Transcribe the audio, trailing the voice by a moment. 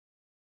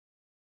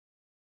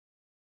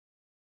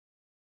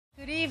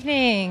Good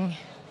evening.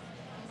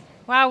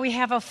 Wow, we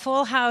have a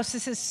full house.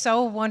 This is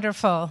so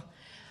wonderful.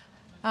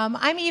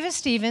 I'm Eva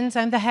Stevens.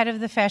 I'm the head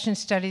of the Fashion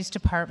Studies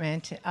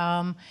Department.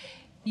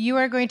 You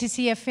are going to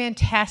see a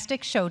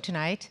fantastic show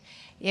tonight.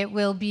 It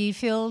will be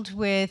filled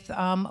with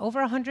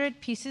over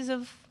 100 pieces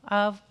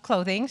of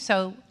clothing,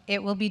 so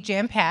it will be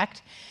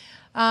jam-packed.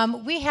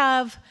 We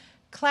have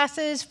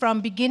classes from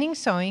beginning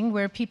sewing,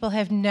 where people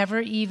have never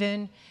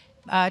even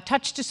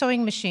touched a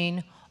sewing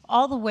machine,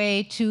 all the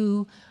way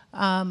to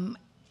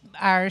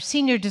our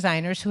senior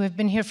designers who have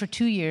been here for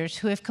 2 years,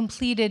 who have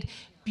completed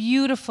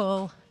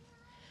beautiful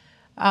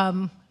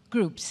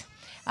groups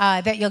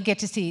that you'll get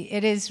to see.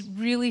 It is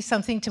really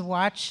something to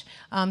watch,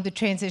 the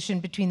transition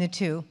between the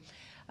two.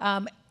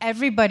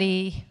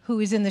 Everybody who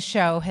is in the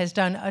show has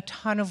done a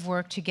ton of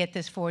work to get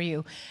this for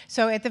you.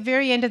 So at the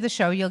very end of the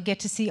show, you'll get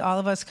to see all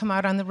of us come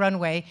out on the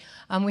runway.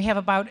 We have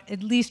about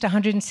at least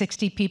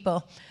 160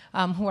 people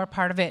who are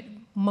part of it,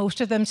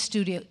 most of them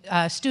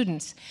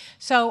students.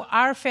 So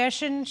our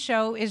fashion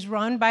show is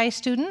run by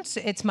students.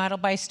 It's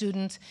modeled by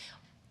students.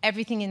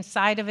 Everything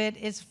inside of it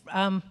is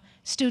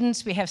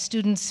students. We have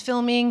students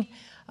filming,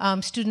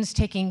 students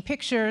taking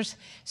pictures.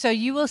 So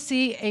you will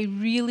see a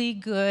really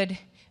good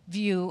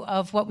view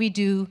of what we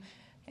do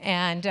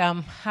and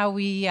how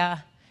we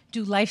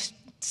do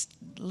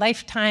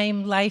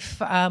lifetime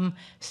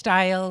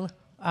style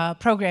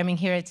programming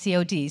here at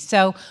COD.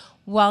 So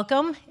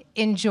welcome,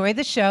 enjoy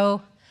the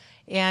show,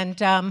 and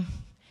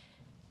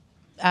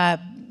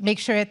make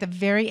sure at the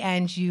very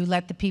end you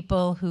let the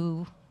people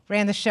who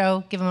ran the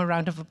show give them a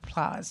round of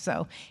applause.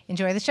 So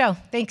enjoy the show.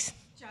 Thanks.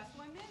 Just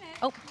 1 minute.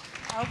 Oh.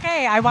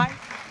 Okay, I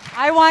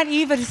want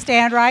Eva to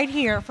stand right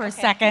here for a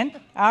second.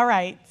 All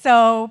right,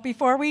 so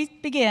before we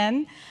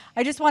begin,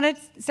 I just want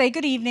to say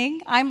good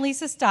evening. I'm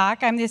Lisa Stock.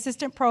 I'm the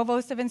Assistant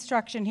Provost of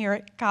Instruction here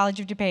at College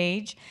of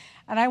DuPage,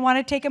 and I want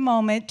to take a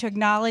moment to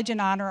acknowledge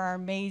and honor our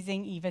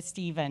amazing Eva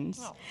Stevens.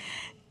 Oh.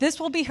 This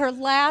will be her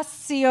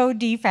last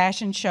COD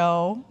fashion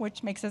show,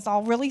 which makes us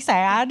all really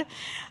sad.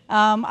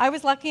 I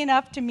was lucky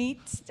enough to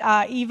meet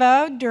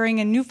Eva during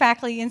a new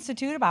faculty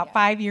institute about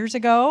 5 years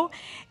ago,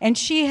 and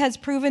she has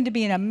proven to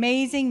be an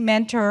amazing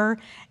mentor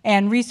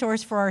and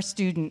resource for our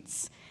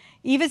students.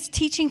 Eva's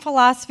teaching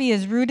philosophy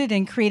is rooted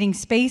in creating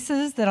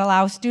spaces that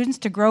allow students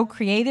to grow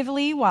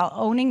creatively while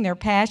owning their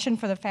passion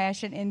for the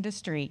fashion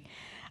industry.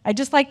 I'd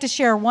just like to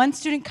share one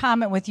student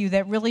comment with you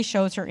that really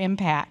shows her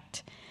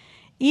impact.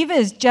 Eva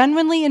is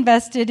genuinely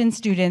invested in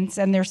students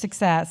and their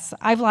success.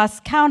 I've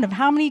lost count of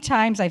how many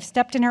times I've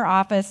stepped in her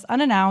office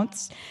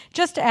unannounced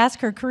just to ask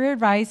her career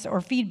advice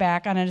or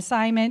feedback on an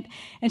assignment,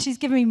 and she's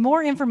given me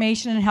more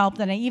information and help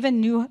than I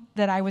even knew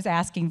that I was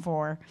asking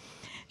for.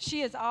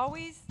 She was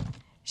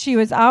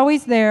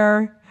always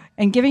there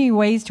and giving me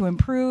ways to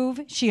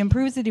improve. She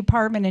improves the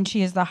department, and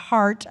she is the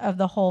heart of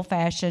the whole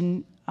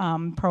fashion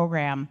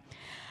program.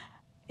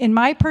 In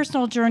my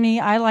personal journey,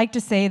 I like to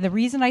say the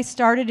reason I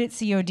started at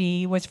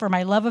COD was for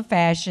my love of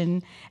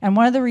fashion, and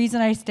one of the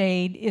reasons I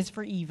stayed is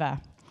for Eva.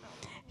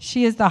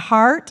 She is the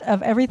heart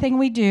of everything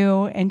we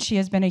do, and she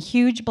has been a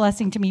huge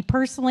blessing to me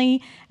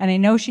personally, and I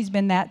know she's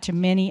been that to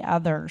many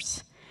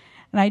others.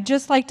 And I'd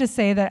just like to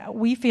say that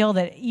we feel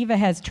that Eva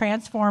has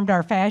transformed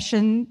our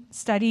fashion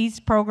studies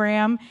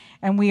program,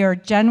 and we are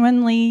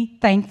genuinely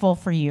thankful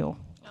for you.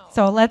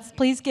 So let's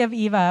please give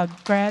Eva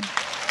a grand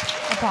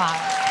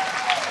applause.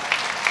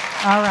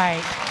 All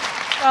right.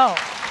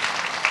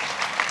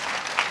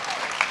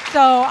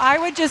 So I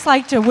would just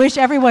like to wish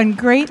everyone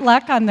great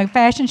luck on the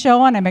fashion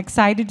show, and I'm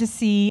excited to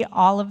see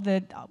all of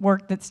the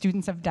work that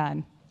students have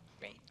done.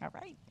 Great. All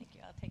right. Thank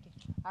you. I'll take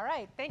it. All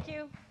right. Thank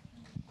you.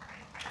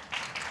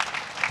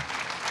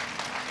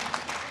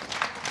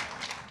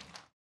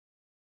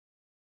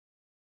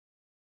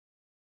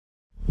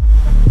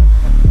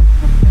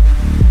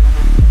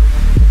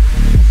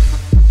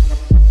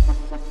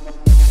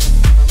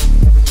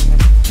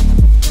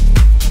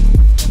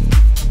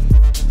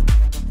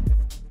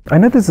 I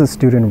know this is a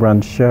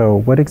student-run show.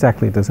 What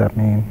exactly does that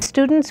mean?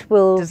 Students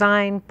will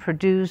design,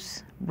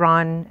 produce,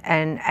 run,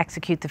 and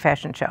execute the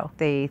fashion show.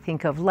 They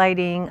think of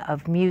lighting,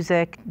 of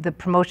music. The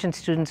promotion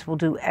students will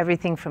do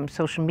everything from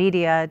social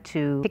media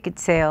to ticket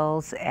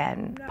sales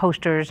and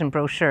posters and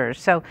brochures.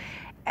 So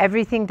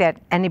everything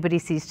that anybody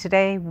sees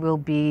today will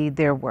be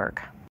their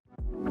work.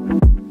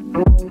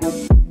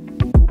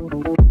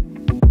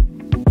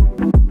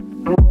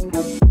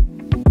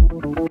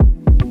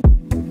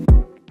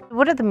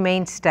 What are the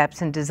main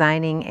steps in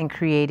designing and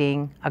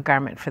creating a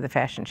garment for the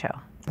fashion show?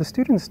 The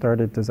students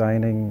started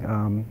designing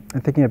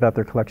and thinking about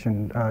their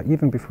collection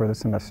even before the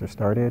semester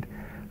started.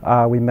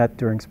 We met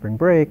during spring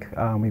break,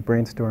 we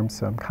brainstormed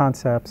some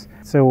concepts.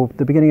 So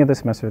the beginning of the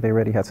semester, they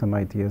already had some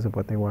ideas of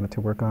what they wanted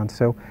to work on.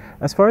 So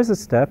as far as the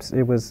steps,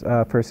 it was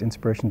first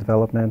inspiration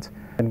development,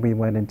 and we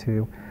went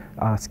into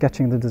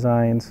sketching the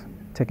designs,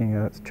 taking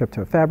a trip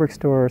to a fabric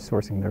store,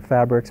 sourcing their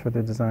fabrics for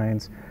the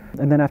designs,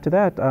 and then after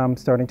that,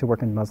 starting to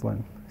work in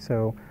muslin.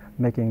 So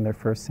making their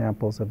first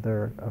samples of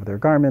their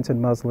garments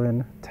in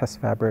muslin, test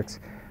fabrics,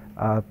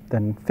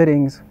 then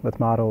fittings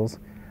with models,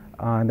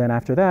 And then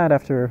after that,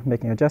 after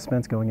making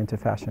adjustments, going into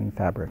fashion and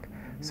fabric.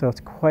 So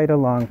it's quite a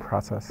long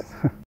process.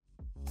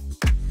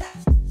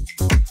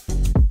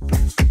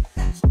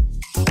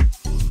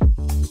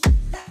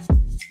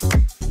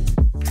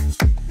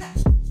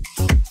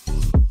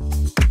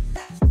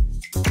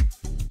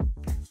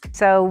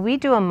 So we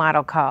do a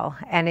model call,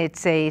 and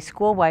it's a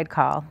school-wide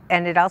call,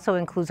 and it also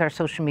includes our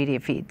social media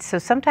feeds. So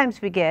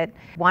sometimes we get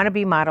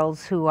wannabe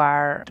models who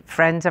are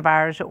friends of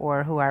ours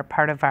or who are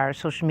part of our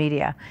social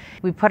media.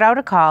 We put out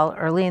a call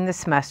early in the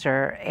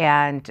semester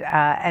and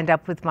end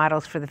up with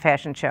models for the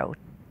fashion show.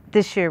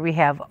 This year we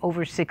have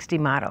over 60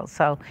 models.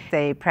 So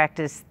they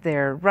practice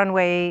their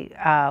runway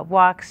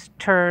walks,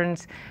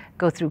 turns,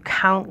 go through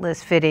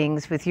countless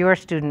fittings with your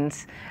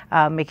students,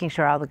 making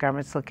sure all the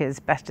garments look as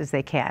best as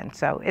they can.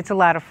 So it's a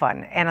lot of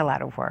fun and a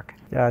lot of work.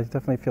 Yeah, I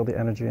definitely feel the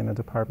energy in the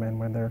department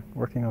when they're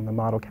working on the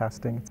model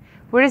casting.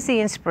 Where does the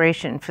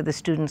inspiration for the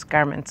students'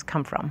 garments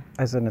come from?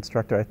 As an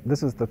instructor,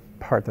 this is the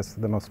part that's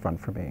the most fun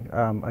for me.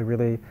 I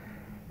really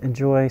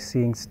enjoy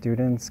seeing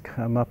students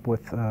come up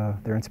with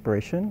their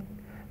inspiration.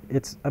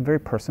 It's a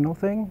very personal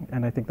thing,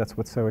 and I think that's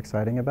what's so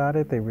exciting about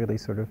it. They really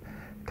sort of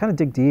kind of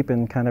dig deep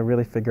and kind of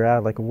really figure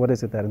out, like, what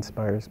is it that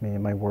inspires me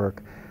in my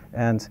work.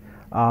 And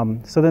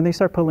so then they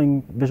start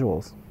pulling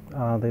visuals.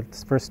 They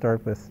first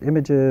start with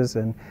images,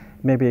 and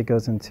maybe it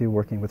goes into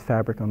working with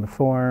fabric on the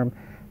form.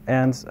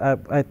 And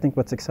I think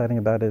what's exciting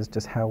about it is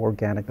just how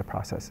organic the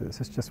process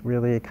is. It's just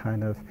really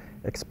kind of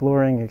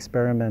exploring,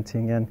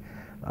 experimenting, and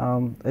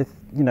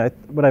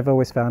what I've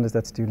always found is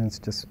that students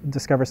just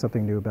discover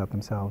something new about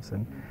themselves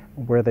and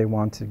where they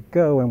want to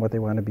go and what they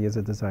want to be as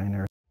a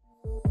designer.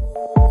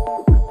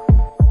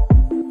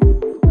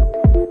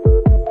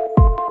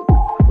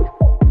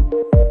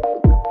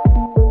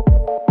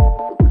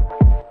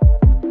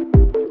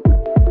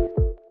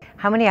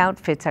 How many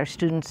outfits are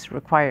students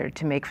required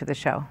to make for the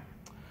show?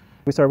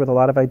 We start with a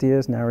lot of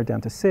ideas, now we're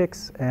down to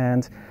 6,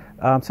 and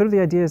sort of the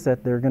idea is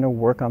that they're going to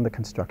work on the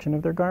construction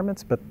of their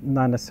garments, but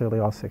not necessarily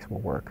all 6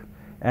 will work.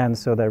 And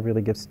so that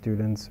really gives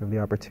students sort of the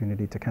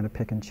opportunity to kind of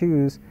pick and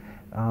choose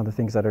the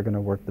things that are going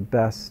to work the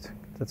best,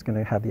 that's going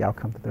to have the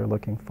outcome that they're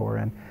looking for.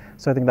 And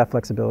so I think that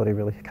flexibility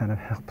really kind of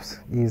helps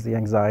ease the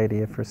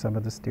anxiety for some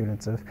of the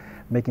students of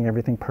making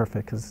everything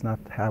perfect, because it's not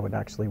how it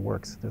actually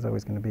works. There's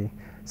always going to be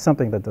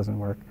something that doesn't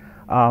work.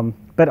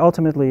 But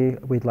ultimately,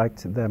 we'd like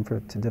them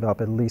to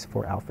develop at least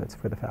 4 outfits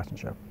for the fashion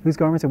show. Whose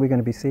garments are we going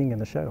to be seeing in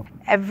the show?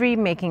 Every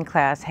making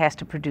class has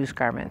to produce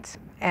garments,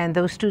 and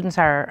those students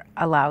are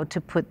allowed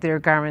to put their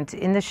garments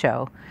in the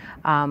show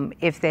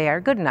if they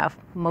are good enough.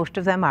 Most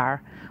of them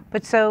are.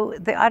 But so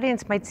the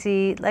audience might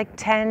see like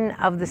 10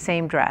 of the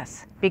same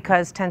dress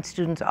because 10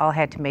 students all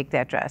had to make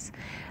that dress.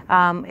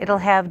 It'll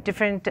have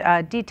different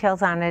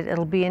details on it,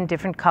 it'll be in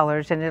different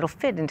colors, and it'll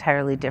fit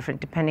entirely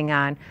different depending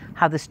on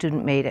how the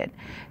student made it.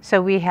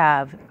 So we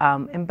have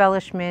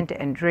embellishment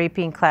and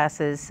draping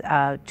classes,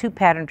 2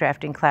 pattern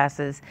drafting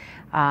classes,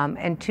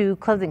 and 2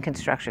 clothing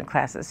construction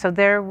classes. So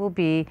there will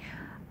be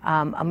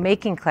a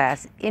making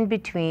class in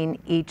between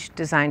each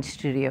design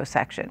studio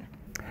section.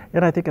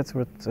 And I think that's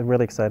what's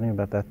really exciting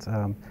about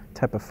that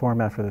type of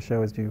format for the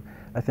show is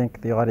I think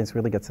the audience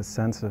really gets a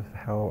sense of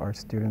how our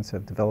students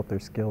have developed their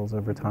skills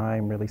over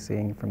time, really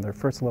seeing from their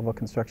first level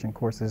construction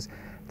courses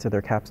to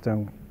their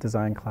capstone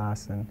design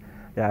class. And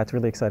yeah, it's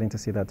really exciting to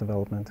see that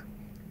development.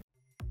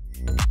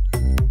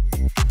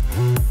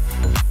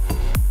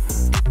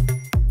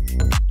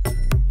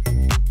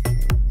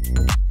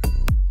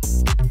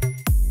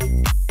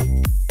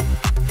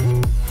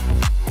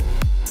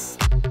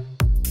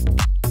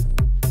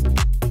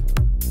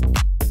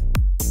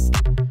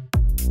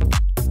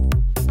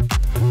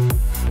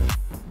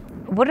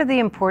 What are the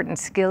important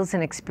skills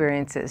and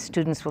experiences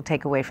students will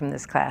take away from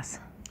this class?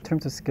 In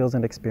terms of skills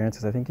and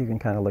experiences, I think you can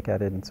kind of look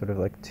at it in sort of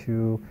like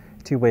two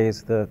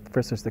ways. The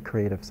first is the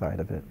creative side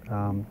of it.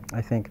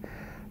 I think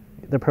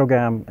the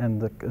program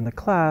and the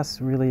class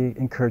really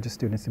encourages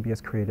students to be as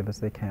creative as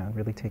they can,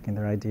 really taking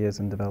their ideas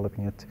and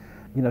developing it.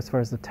 As far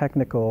as the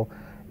technical,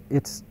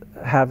 it's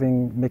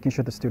making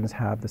sure the students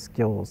have the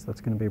skills that's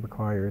going to be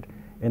required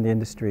in the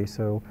industry.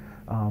 So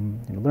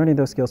learning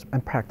those skills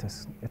and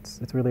practice.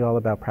 It's really all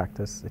about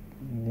practice.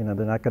 They're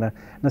not going to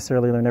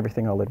necessarily learn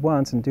everything all at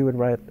once and do it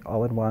right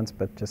all at once,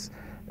 but just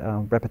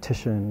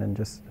repetition and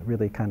just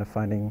really kind of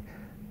finding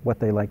what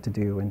they like to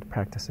do and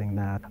practicing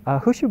that.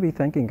 Who should we be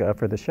thanking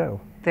for the show?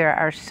 There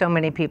are so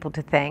many people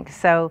to thank.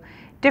 So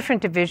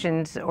different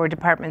divisions or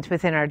departments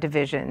within our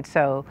division.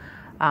 So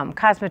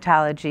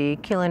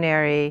cosmetology,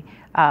 culinary,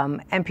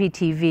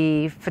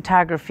 MPTV,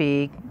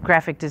 photography,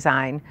 graphic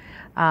design.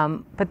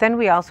 But then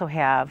we also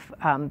have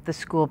the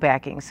school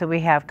backing. So we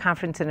have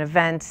conference and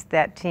events.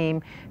 That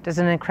team does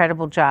an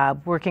incredible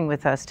job working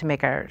with us to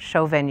make our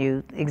show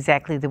venue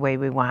exactly the way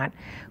we want.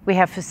 We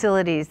have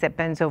facilities that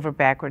bends over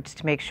backwards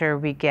to make sure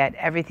we get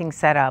everything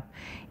set up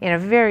in a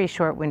very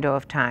short window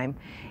of time.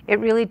 It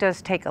really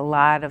does take a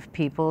lot of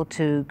people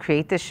to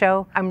create this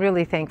show. I'm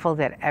really thankful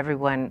that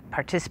everyone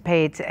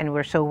participates and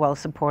we're so well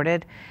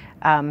supported.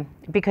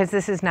 because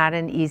this is not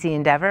an easy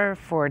endeavor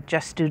for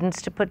just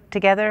students to put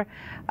together.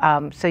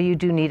 So you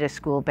do need a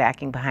school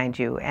backing behind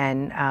you,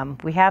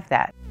 and we have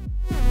that.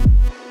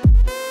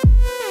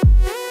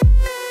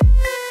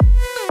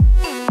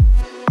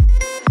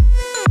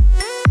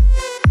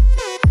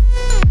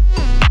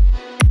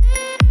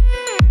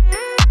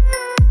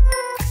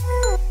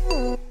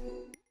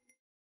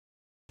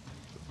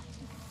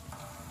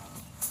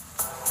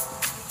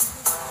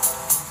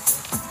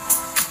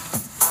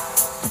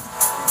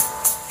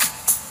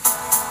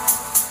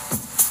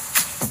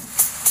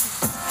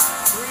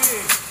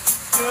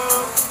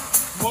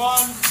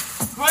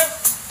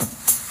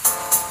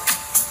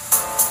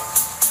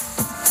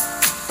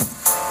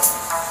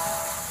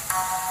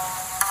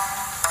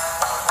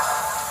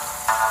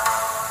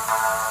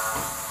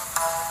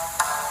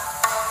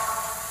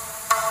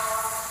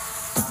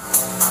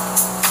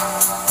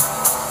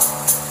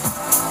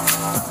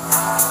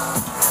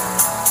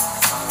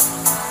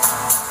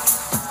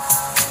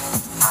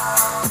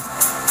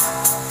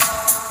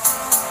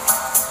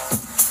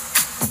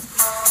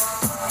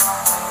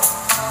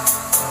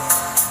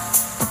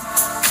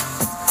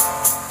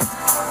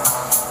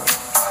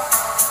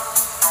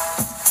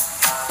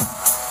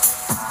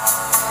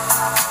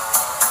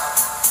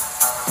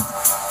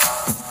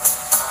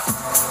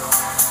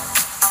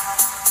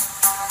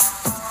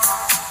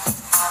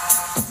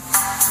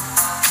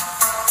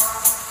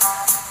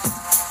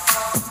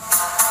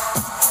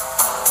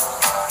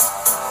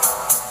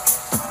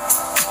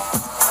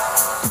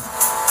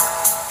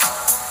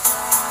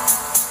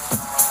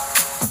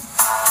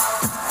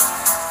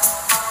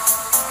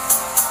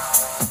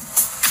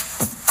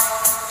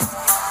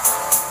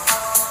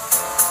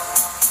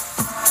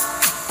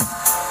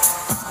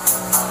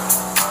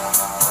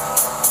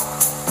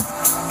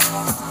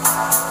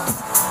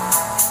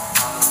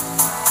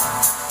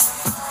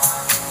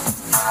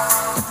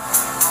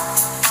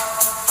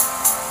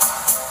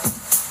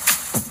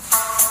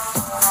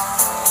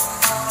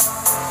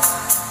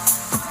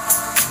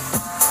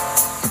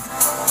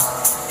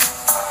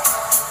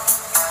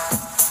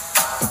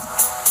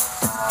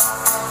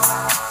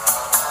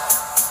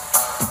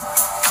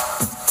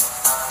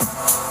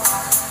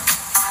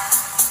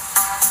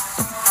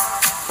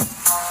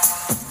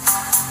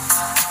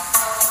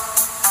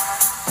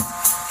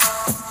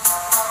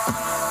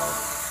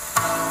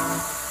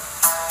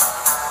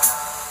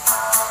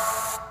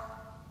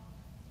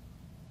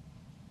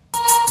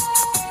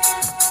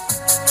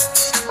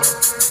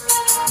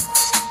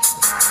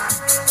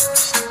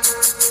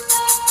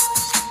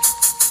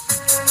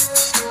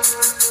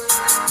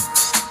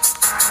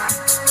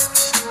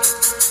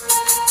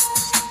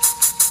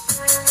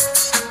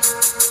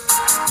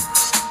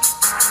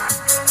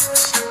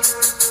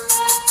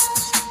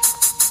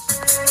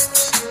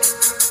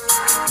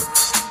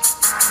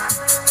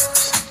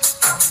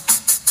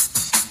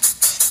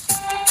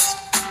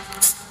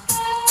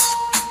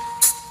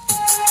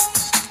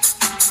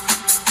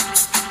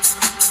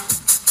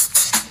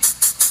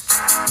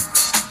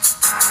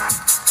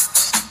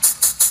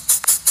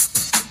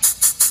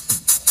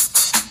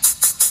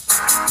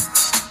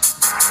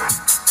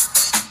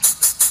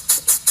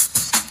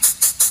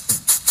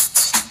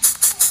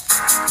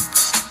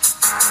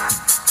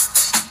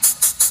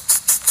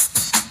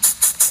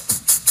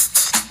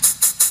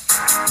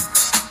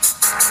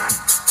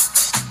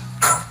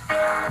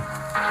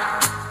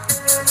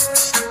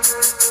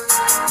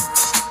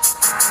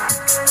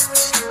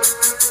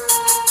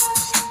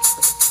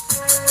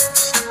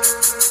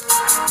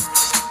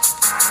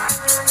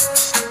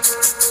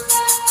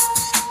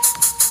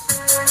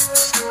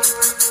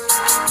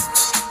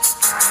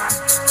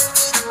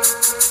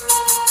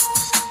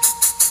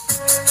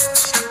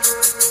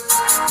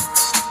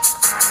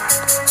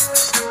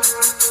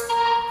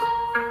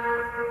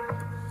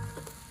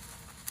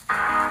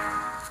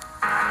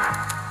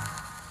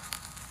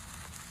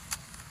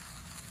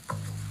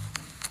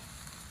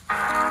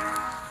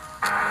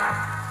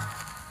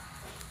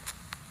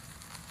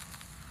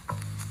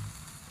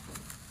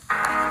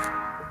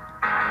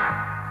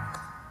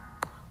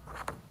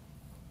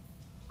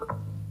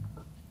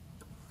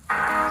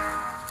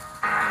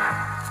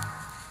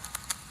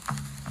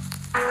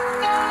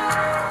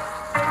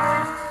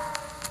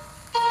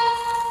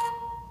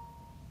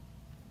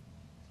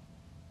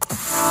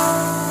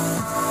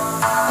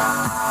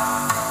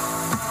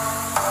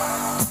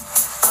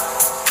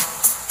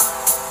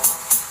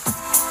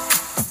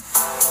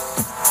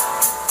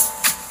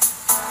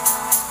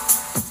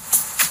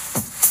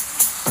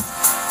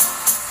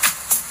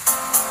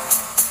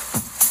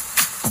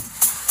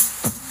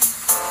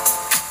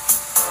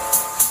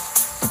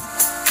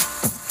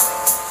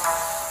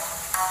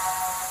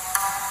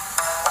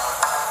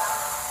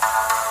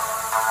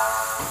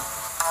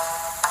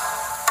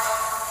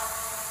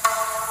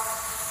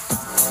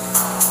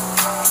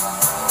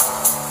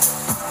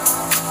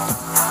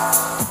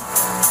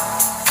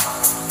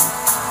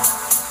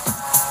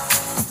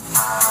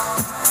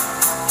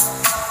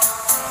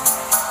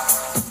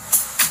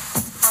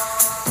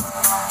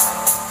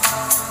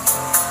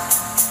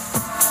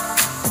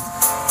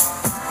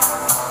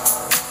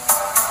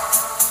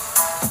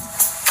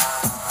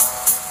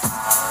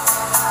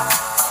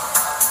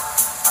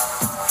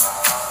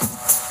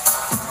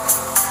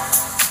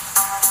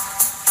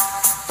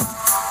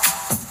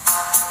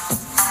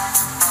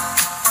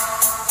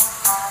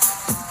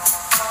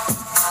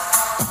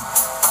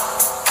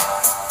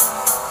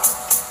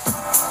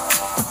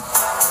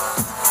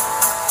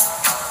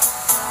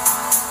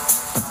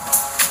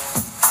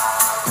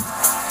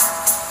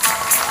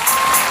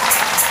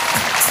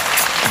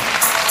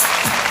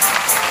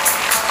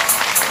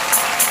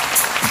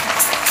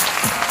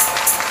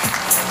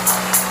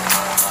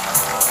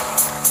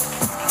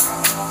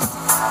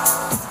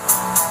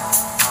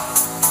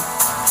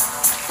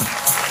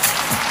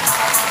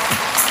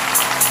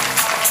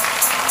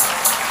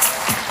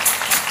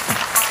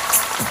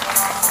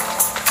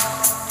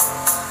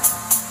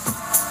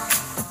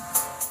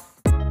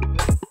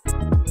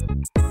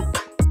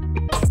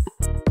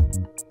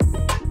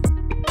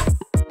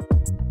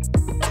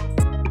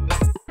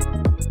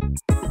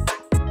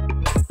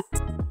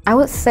 I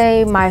would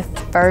say my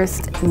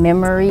first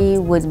memory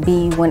would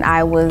be when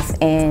I was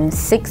in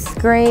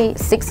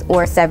 6th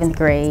or 7th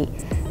grade,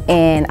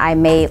 and I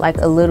made like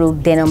a little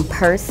denim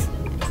purse.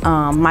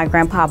 My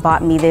grandpa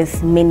bought me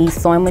this mini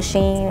sewing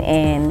machine,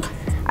 and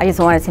I just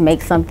wanted to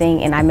make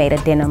something, and I made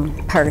a denim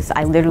purse.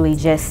 I literally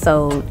just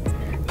sewed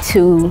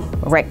 2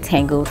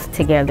 rectangles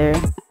together.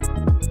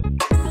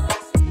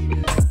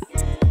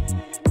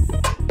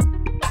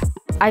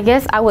 I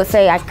guess I would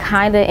say I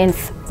kind of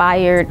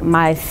inspired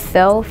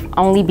myself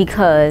only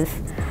because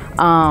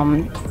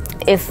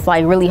it's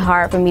like really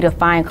hard for me to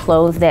find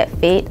clothes that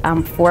fit.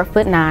 I'm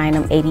 4'9",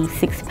 I'm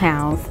 86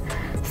 pounds.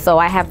 So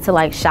I have to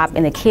like shop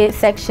in the kids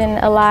section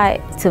a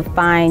lot to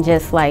find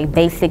just like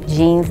basic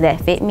jeans that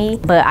fit me.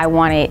 But I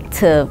wanted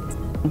to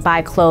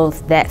buy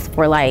clothes that's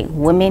for like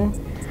women.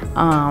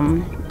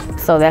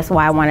 So that's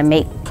why I want to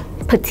make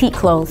petite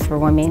clothes for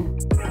women.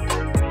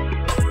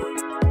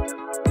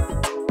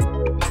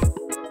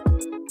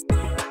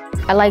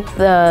 I like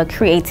the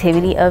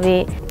creativity of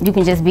it. You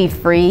can just be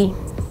free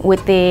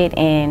with it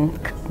and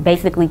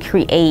basically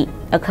create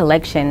a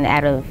collection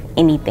out of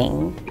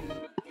anything.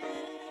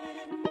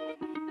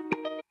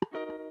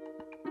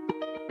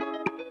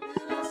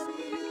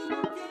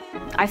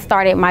 I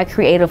started my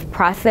creative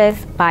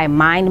process by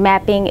mind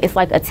mapping. It's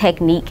like a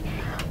technique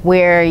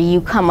where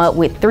you come up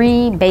with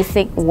 3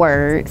 basic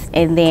words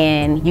and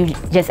then you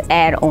just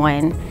add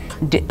on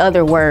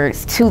other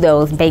words to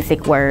those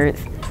basic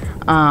words.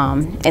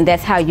 And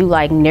that's how you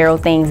like narrow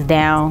things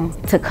down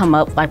to come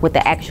up like with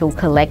the actual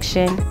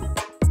collection.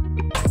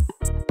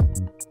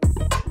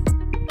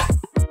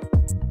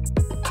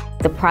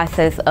 The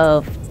process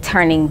of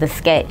turning the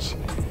sketch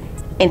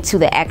into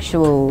the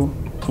actual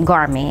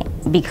garment,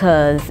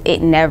 because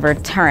it never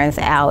turns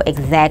out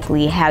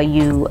exactly how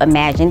you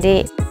imagined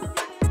it.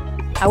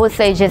 I would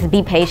say just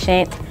be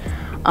patient,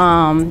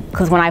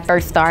 because when I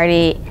first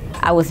started,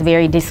 I was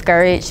very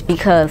discouraged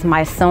because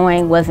my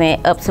sewing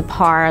wasn't up to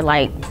par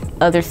like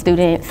other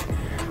students,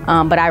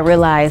 but I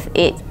realized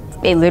it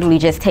literally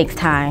just takes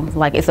time,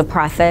 like it's a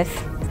process.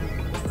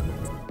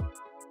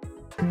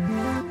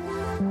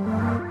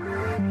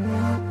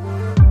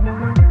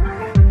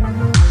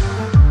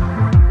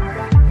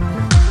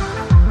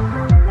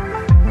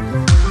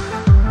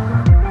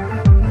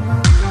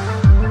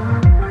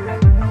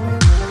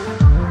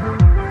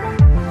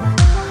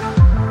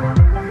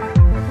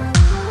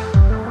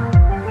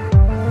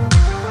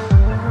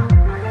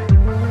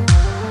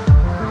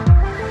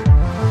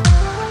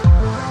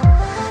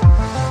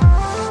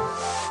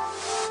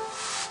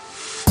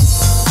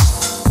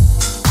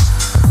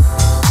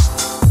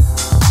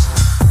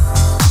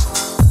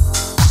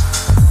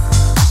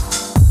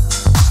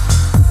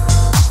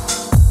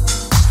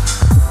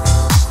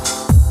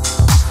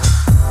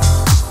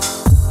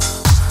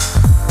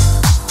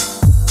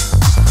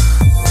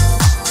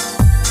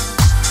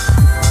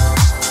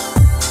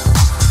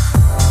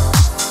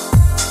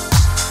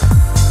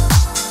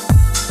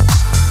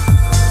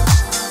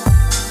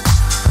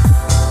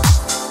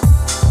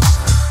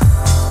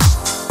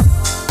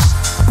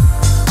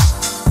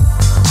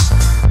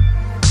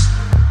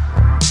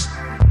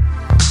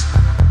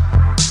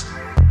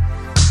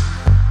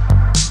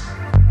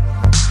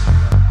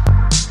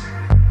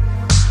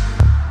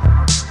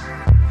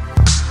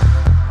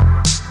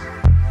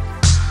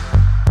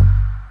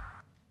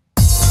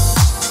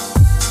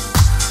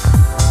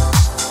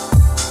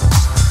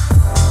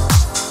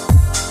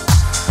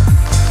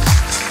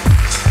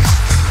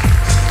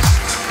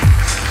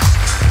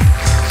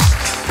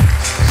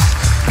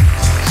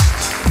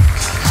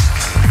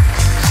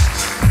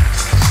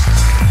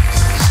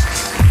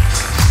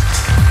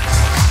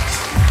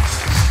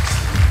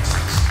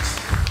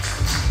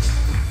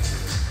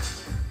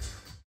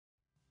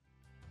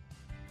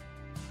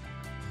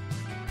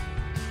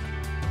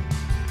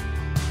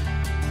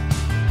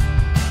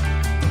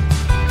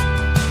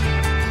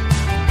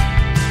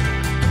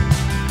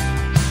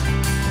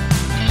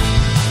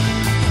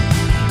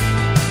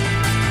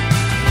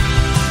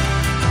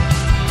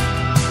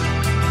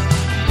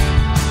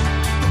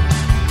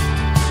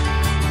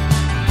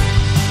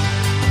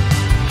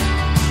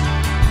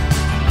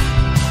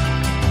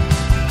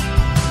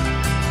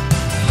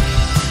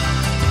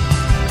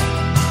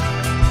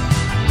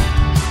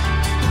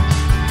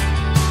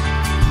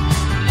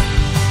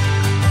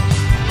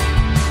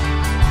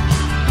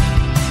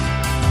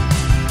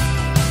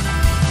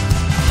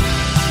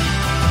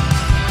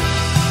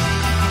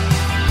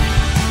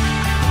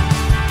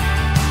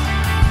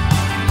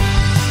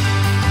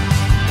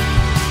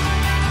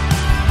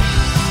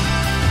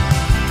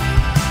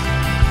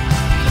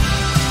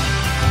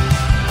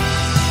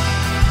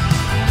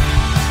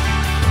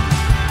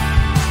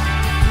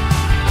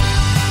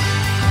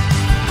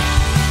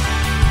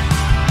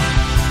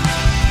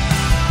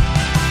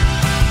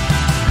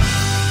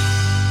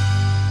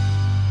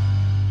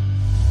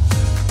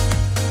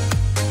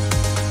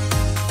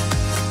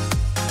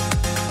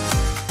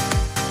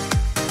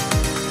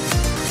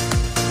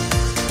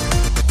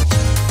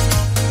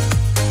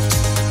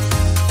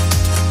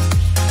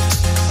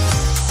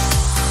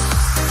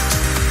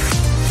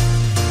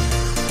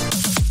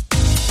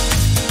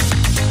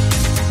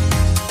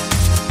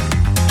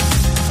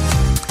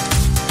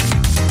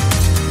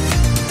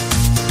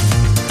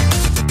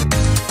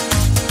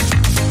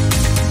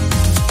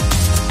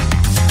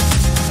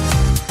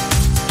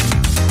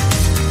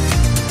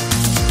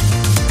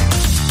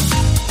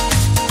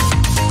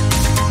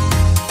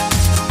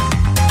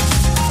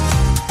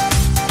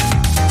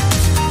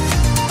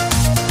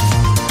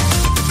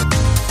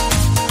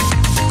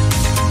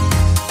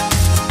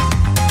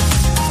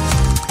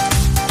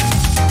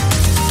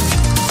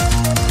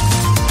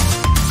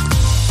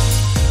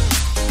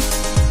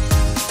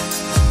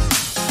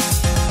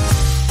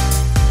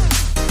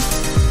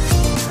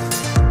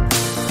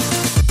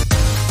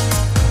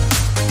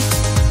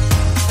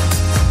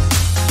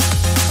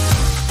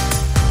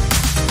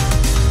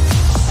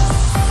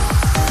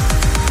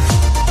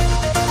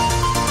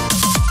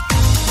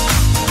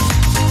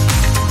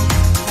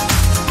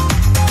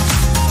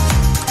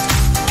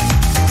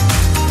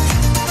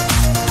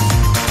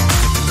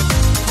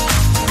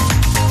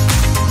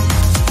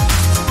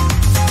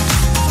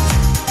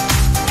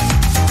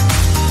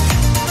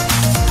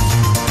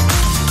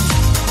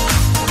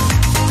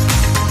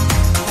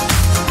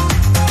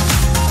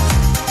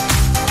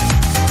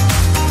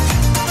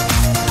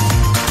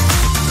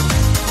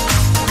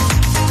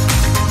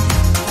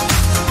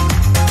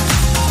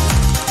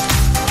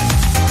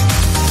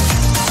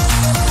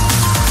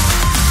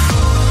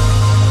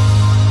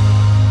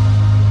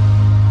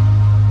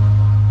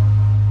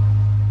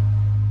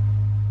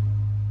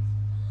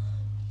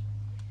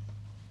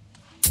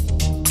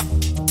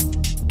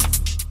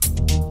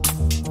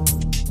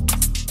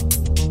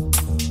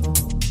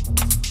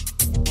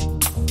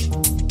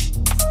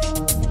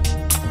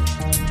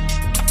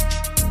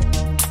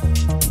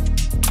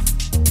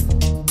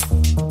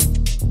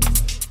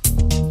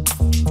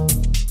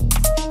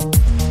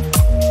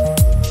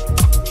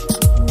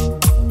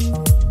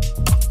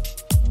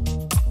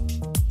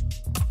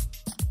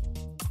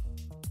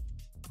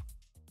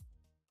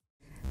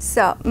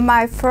 So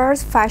my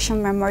first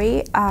fashion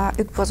memory,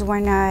 it was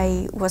when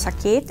I was a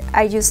kid.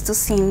 I used to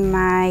see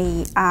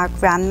my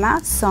grandma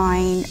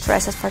sewing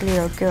dresses for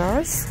little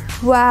girls.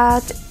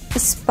 What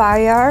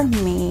inspired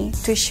me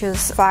to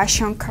choose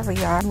fashion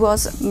career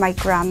was my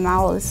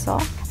grandma also,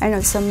 and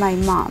also my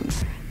mom,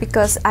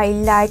 because I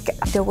like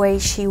the way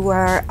she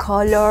wear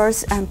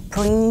colors and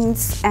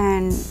prints,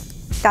 and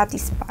that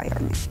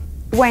inspired me.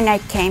 When I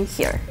came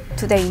here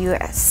to the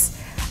US,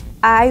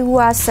 I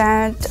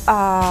wasn't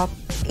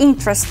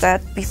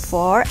interested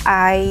before.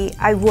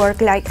 I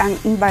worked like an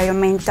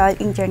environmental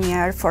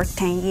engineer for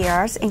 10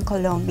 years in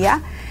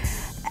Colombia.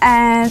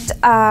 And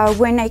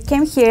when I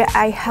came here,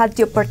 I had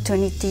the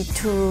opportunity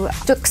to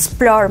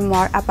explore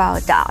more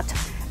about that.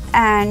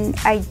 And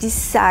I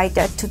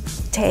decided to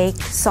take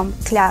some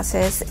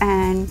classes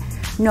and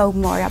know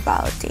more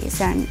about this.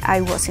 And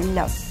I was in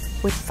love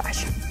with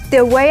fashion.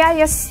 The way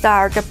I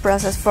start the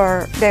process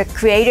for the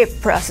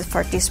creative process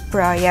for this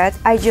project,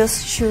 I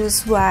just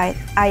choose what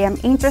I am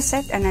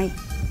interested and I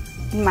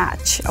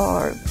match,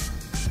 or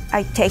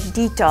I take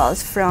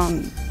details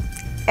from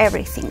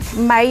everything.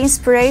 My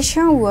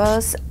inspiration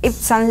was Yves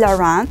Saint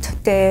Laurent,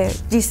 the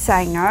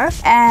designer,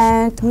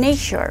 and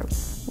nature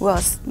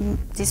was the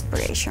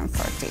inspiration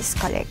for this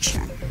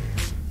collection.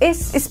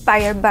 It's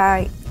inspired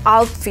by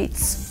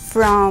outfits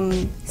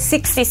from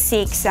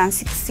 66 and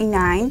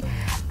 69.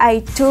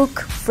 I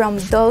took from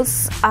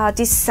those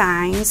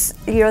designs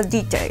little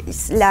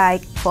details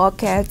like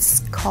pockets,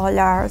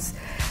 collars,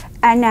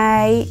 and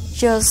I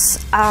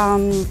just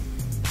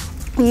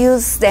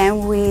used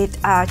them with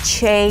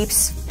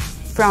shapes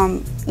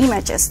from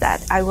images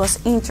that I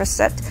was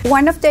interested.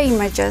 One of the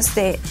images,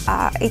 it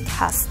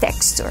has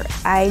texture.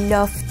 I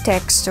love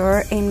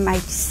texture in my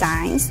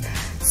designs,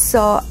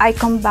 so I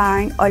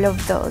combine all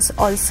of those,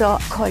 also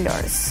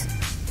colors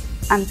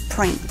and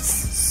prints.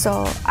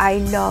 So I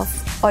love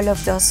all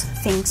of those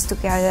things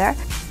together.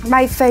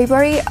 My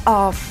favorite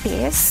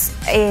piece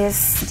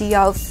is the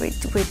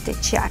outfit with the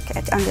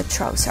jacket and the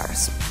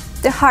trousers.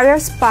 The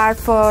hardest part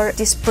for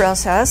this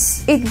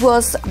process, it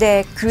was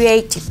the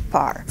creative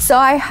part. So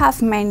I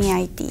have many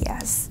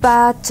ideas,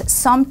 but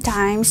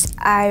sometimes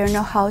I don't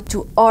know how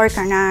to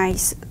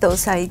organize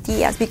those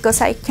ideas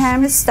because I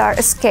can't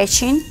start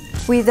sketching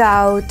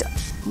without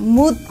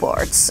mood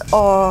boards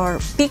or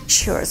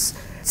pictures.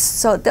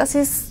 So this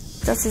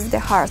is the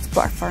hard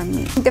part for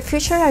me. In the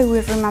future, I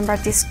will remember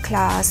this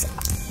class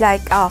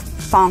like a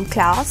fun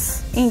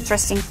class,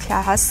 interesting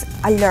class,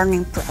 a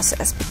learning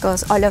process,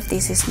 because all of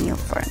this is new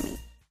for me.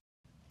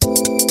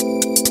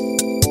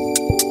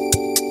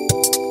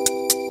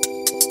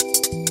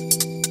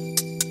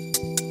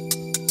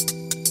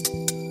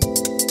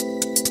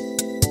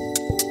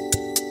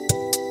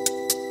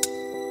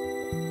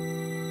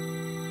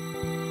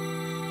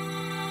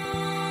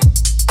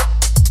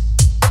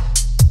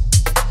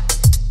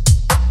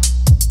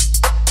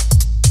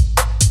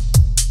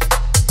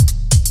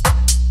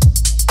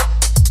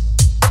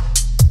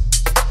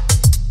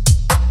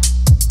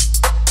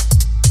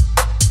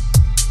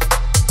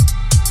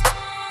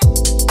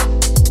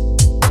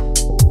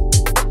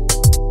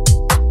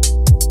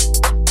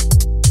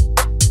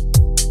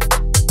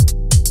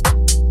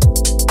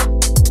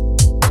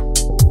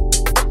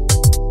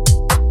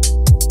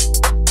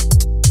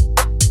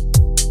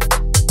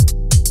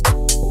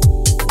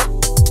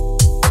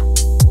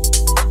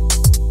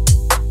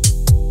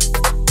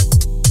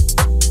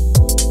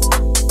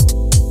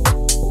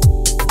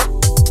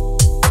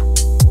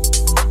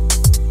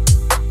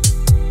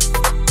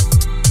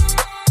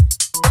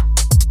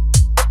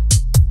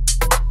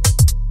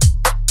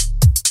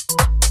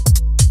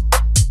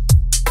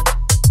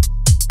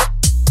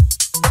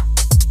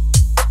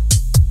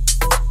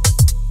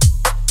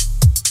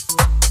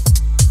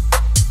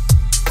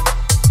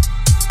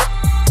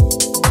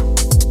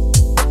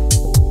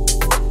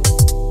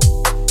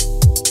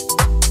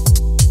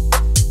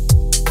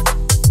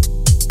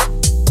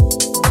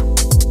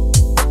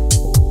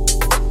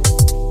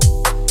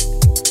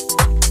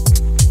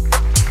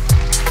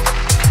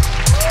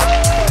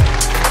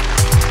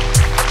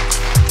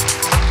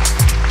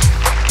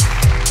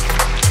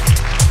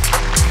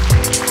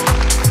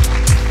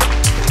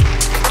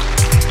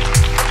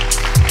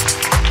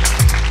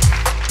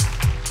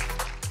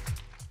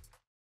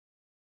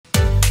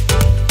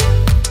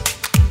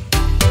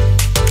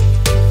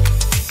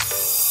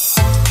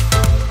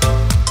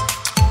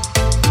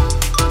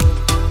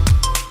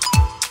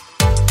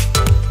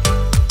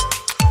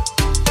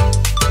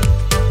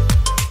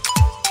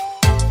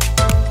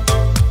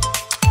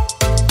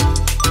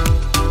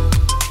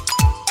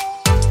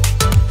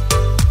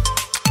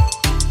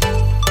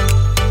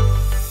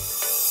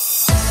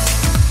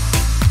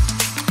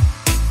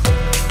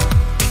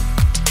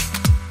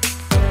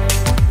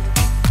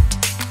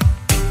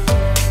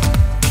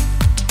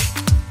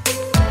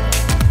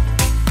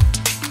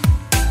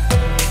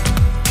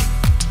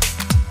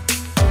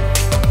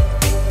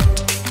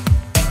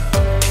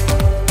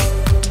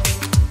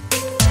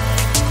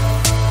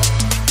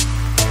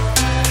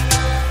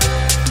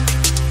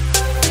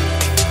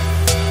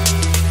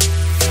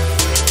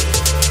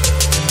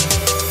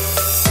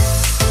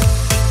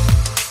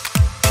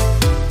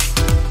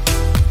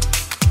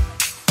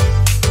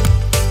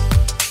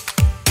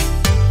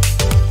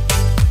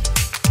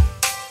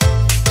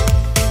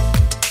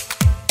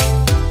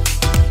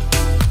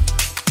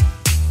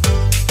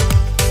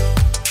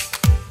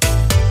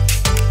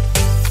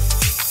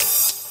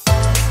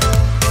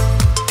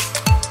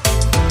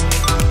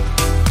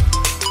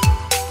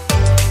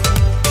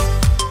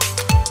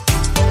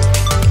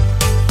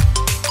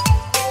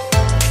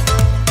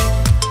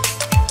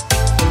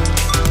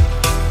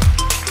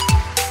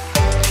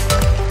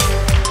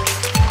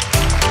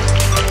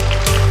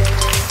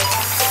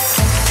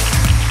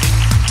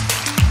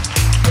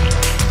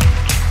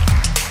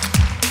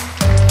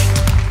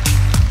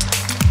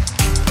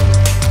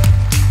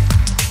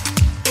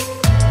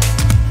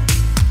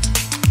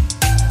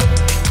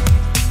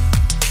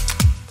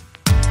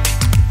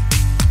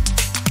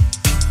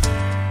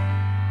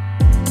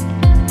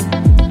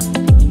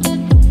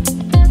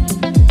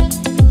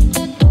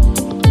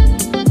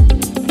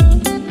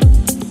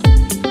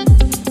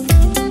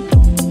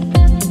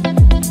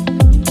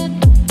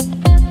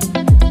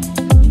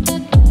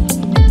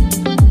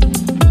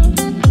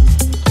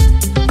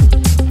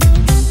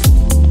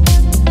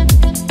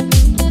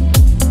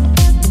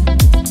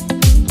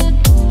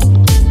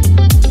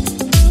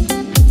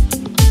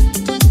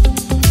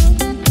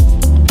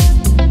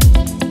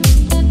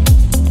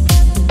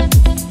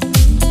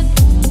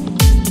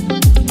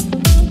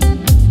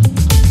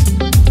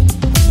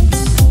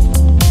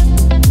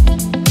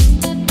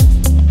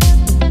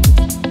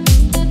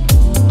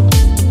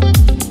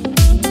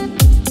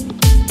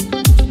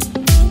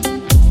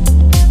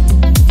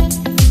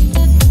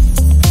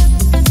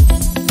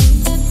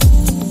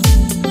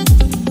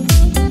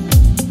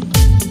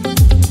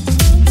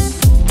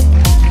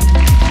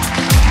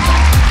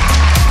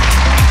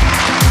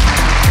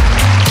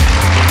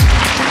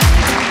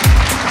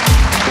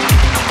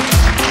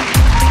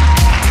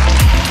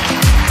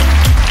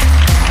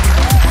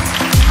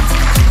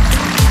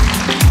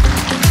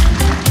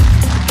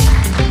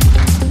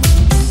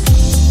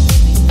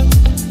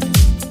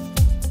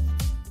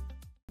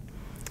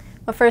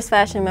 first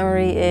fashion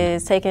memory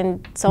is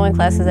taking sewing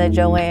classes at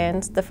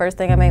Joann's. The first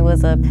thing I made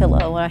was a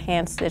pillow and I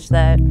hand stitched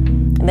that.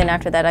 And then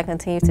after that I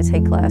continued to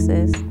take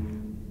classes.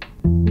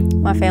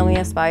 My family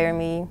inspired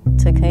me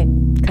to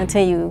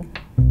continue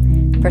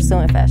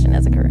pursuing fashion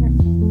as a career.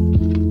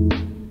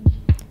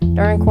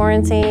 During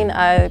quarantine,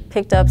 I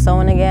picked up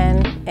sewing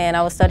again and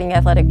I was studying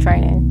athletic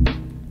training.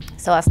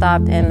 So I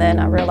stopped and then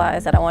I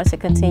realized that I wanted to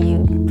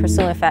continue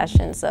pursuing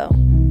fashion, so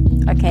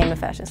I came to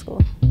fashion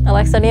school. I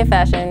like studying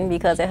fashion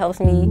because it helps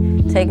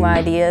me take my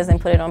ideas and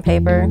put it on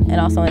paper and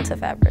also into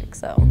fabric.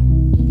 So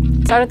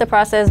I started the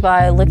process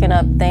by looking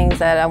up things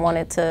that I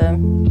wanted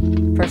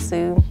to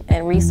pursue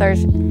and research.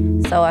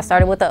 So I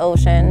started with the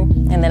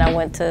ocean and then I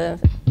went to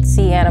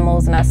sea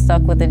animals and I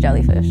stuck with the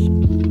jellyfish.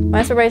 My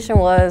inspiration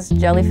was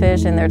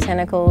jellyfish and their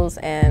tentacles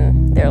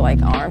and their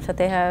like arms that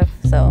they have.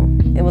 So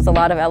it was a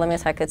lot of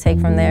elements I could take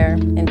from there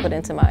and put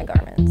into my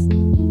garments.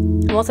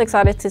 I'm most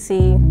excited to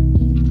see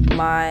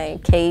my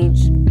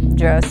cage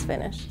dress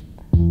finished.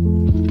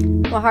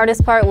 My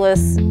hardest part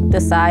was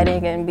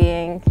deciding and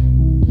being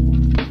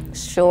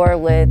sure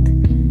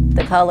with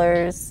the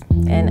colors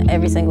in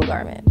every single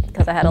garment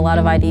because I had a lot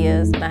of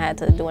ideas and I had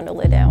to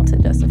dwindle it down to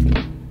just a few.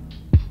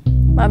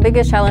 My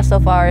biggest challenge so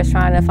far is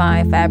trying to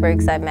find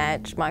fabrics that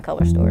match my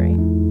color story.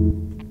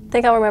 I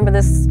think I'll remember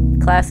this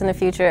class in the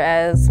future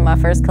as my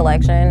first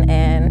collection,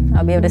 and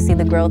I'll be able to see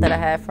the growth that I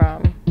had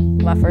from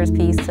my first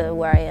piece to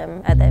where I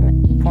am at that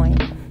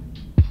point.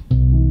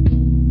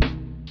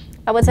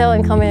 I would tell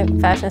incoming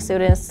fashion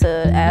students to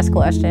ask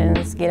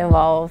questions, get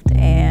involved,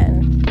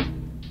 and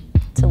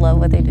to love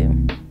what they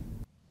do.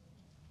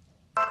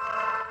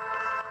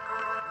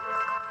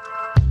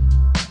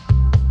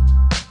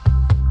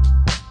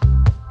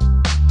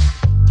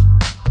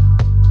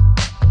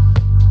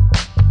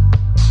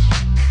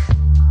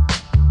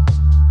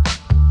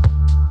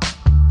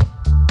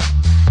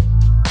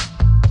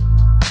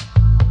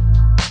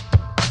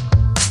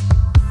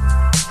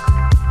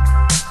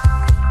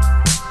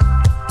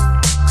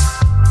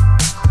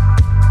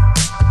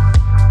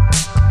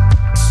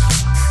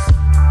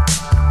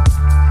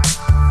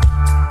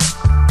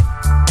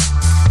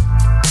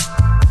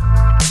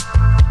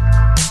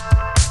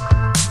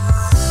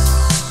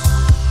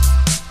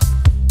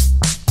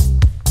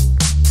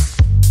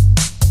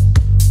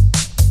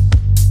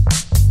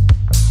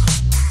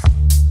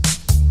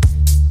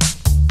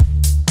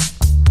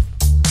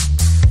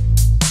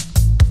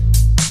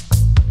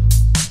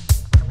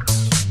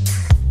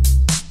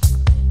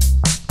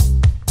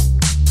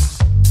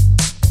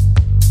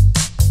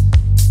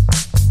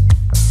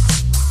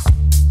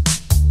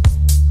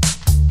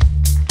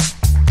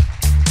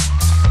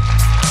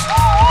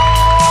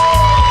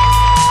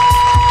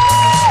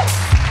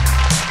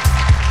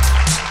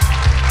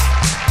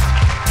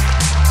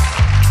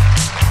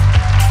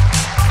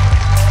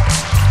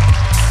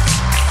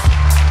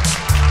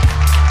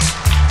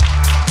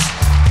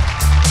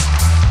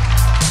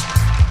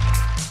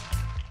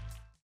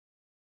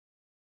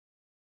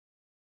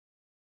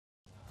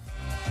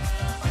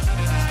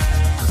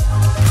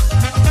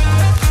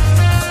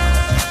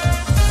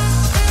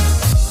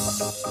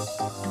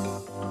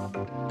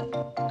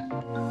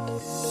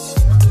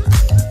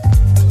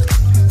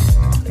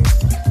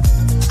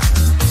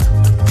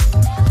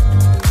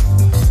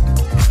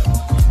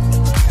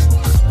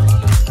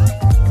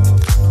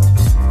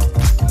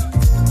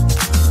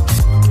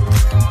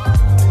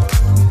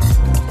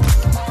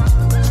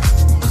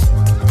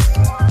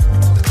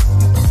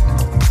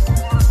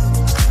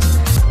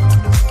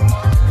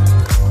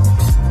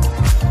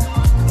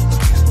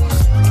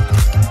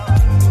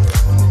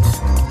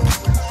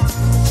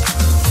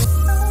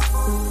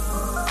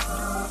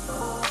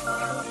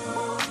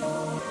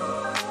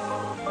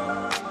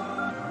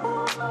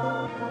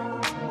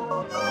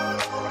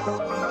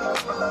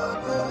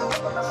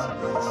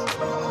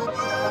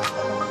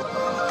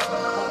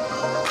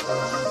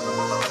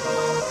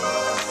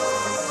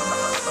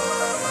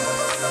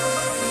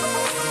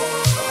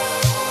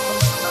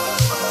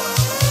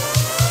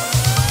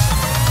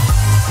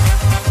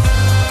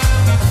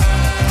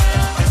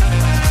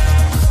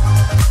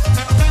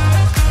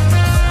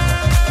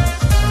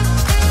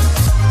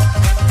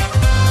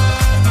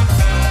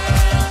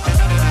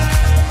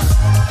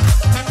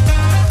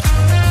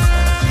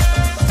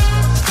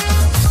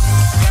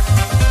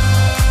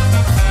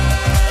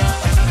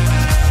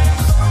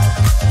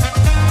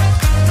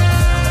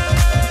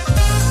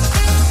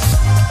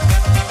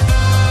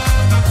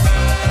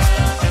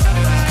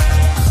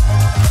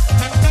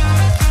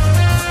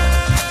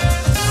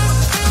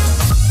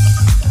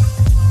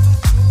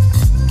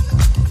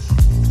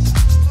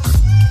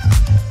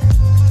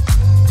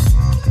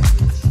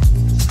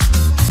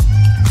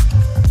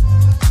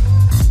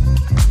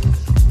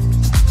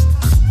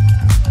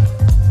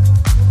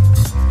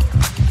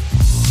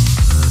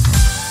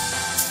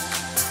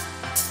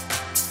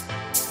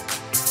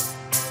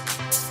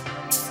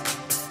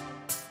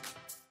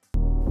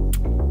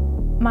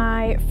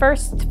 My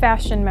first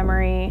fashion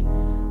memory,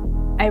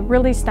 it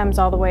really stems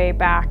all the way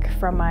back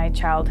from my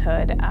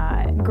childhood.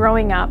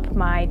 Growing up,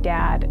 my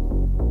dad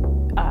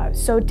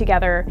sewed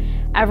together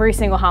every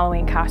single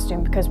Halloween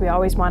costume because we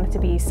always wanted to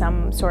be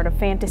some sort of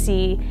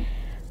fantasy,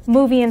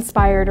 movie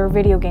inspired or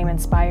video game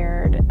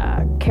inspired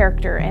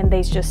character, and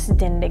they just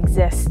didn't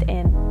exist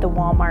in the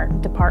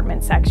Walmart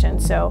department section.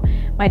 So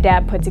my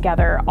dad put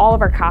together all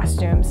of our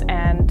costumes,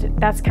 and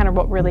that's kind of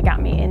what really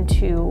got me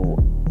into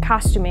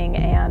costuming,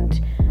 and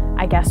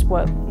I guess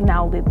what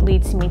now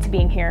leads me to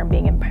being here and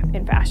being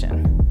in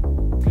fashion.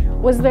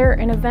 Was there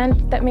an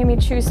event that made me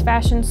choose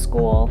fashion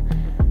school?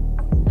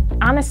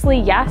 Honestly,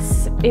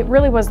 yes. It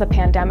really was the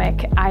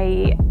pandemic.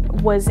 I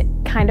was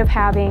kind of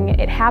having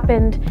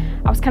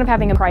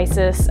a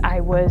crisis.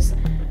 I was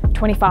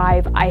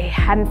 25, I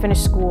hadn't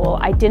finished school,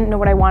 I didn't know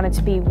what I wanted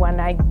to be when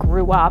I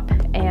grew up,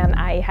 and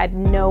I had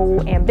no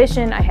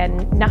ambition, I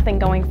had nothing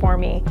going for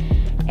me.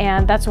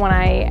 And that's when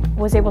I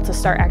was able to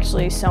start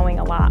actually sewing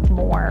a lot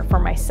more for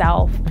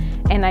myself.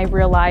 And I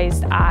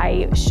realized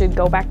I should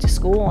go back to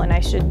school and I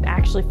should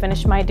actually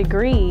finish my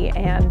degree.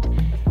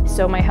 And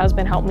so my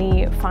husband helped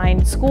me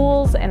find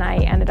schools, and I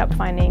ended up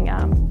finding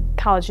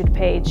College of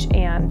DuPage.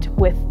 And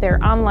with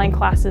their online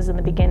classes in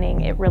the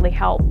beginning, it really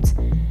helped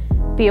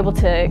be able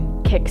to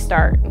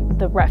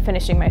kickstart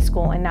finishing my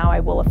school. And now I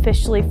will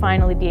officially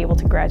finally be able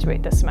to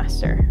graduate this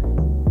semester.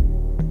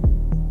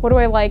 What do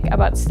I like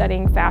about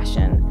studying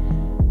fashion?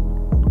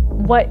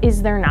 What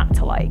is there not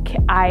to like?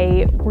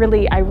 I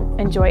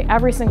enjoy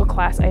every single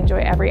class. I enjoy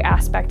every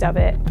aspect of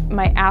it.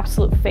 My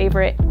absolute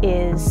favorite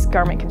is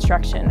garment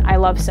construction. I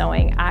love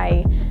sewing.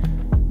 I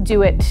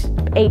do it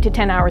 8 to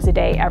 10 hours a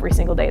day, every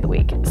single day of the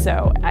week.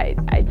 So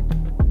I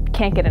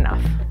can't get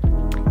enough.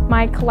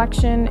 My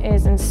collection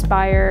is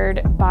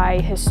inspired by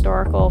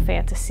historical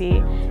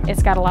fantasy.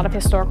 It's got a lot of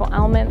historical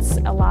elements,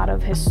 a lot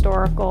of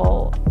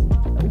historical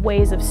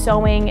ways of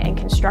sewing and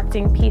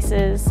constructing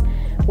pieces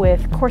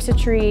with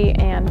corsetry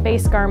and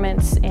base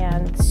garments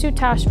and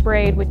soutache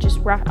braid, which is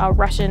a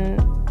Russian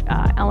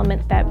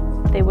element that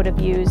they would have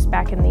used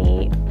back in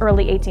the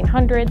early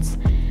 1800s,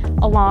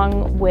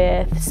 along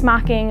with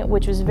smocking,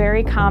 which was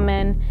very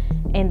common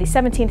in the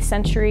 17th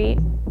century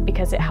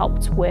because it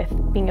helped with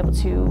being able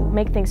to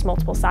make things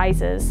multiple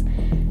sizes.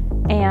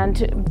 And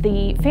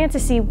the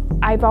fantasy,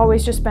 I've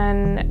always just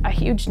been a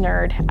huge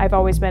nerd. I've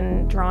always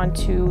been drawn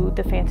to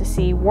the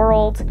fantasy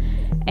world.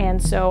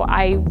 And so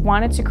I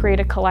wanted to create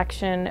a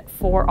collection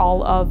for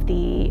all of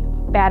the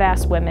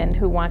badass women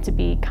who want to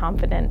be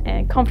confident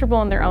and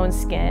comfortable in their own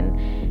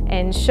skin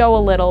and show a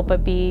little,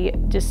 but be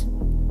just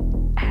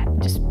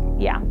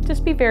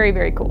be very,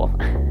 very cool.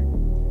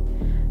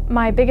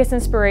 My biggest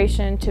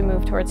inspiration to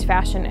move towards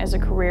fashion as a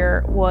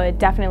career would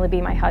definitely be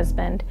my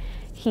husband.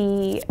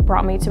 He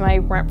brought me to my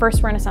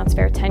first Renaissance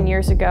fair 10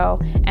 years ago,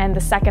 and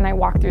the second I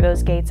walked through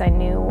those gates, I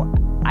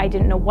knew I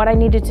didn't know what I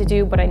needed to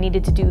do, but I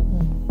needed to do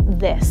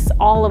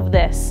all of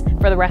this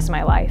for the rest of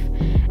my life.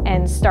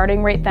 And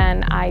starting right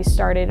then, I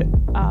started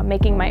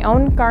making my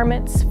own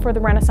garments for the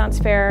Renaissance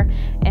Fair,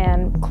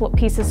 and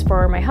pieces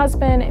for my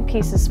husband and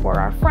pieces for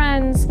our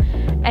friends.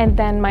 And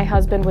then my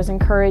husband was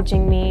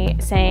encouraging me,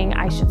 saying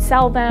I should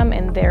sell them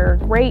and they're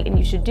great and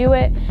you should do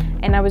it.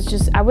 And I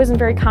wasn't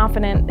very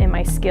confident in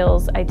my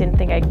skills. I didn't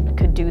think I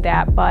could do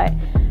that, but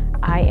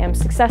I am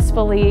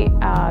successfully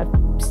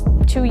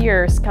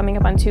coming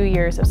up on 2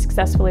 years of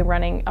successfully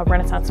running a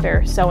Renaissance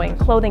Fair sewing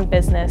clothing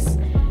business,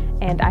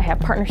 and I have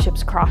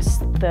partnerships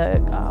across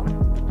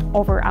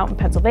over out in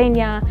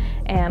Pennsylvania,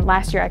 and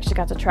last year I actually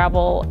got to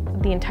travel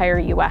the entire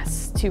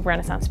US to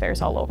Renaissance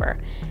fairs all over,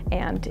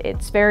 and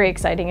it's very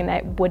exciting, and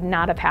that would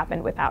not have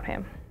happened without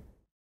him.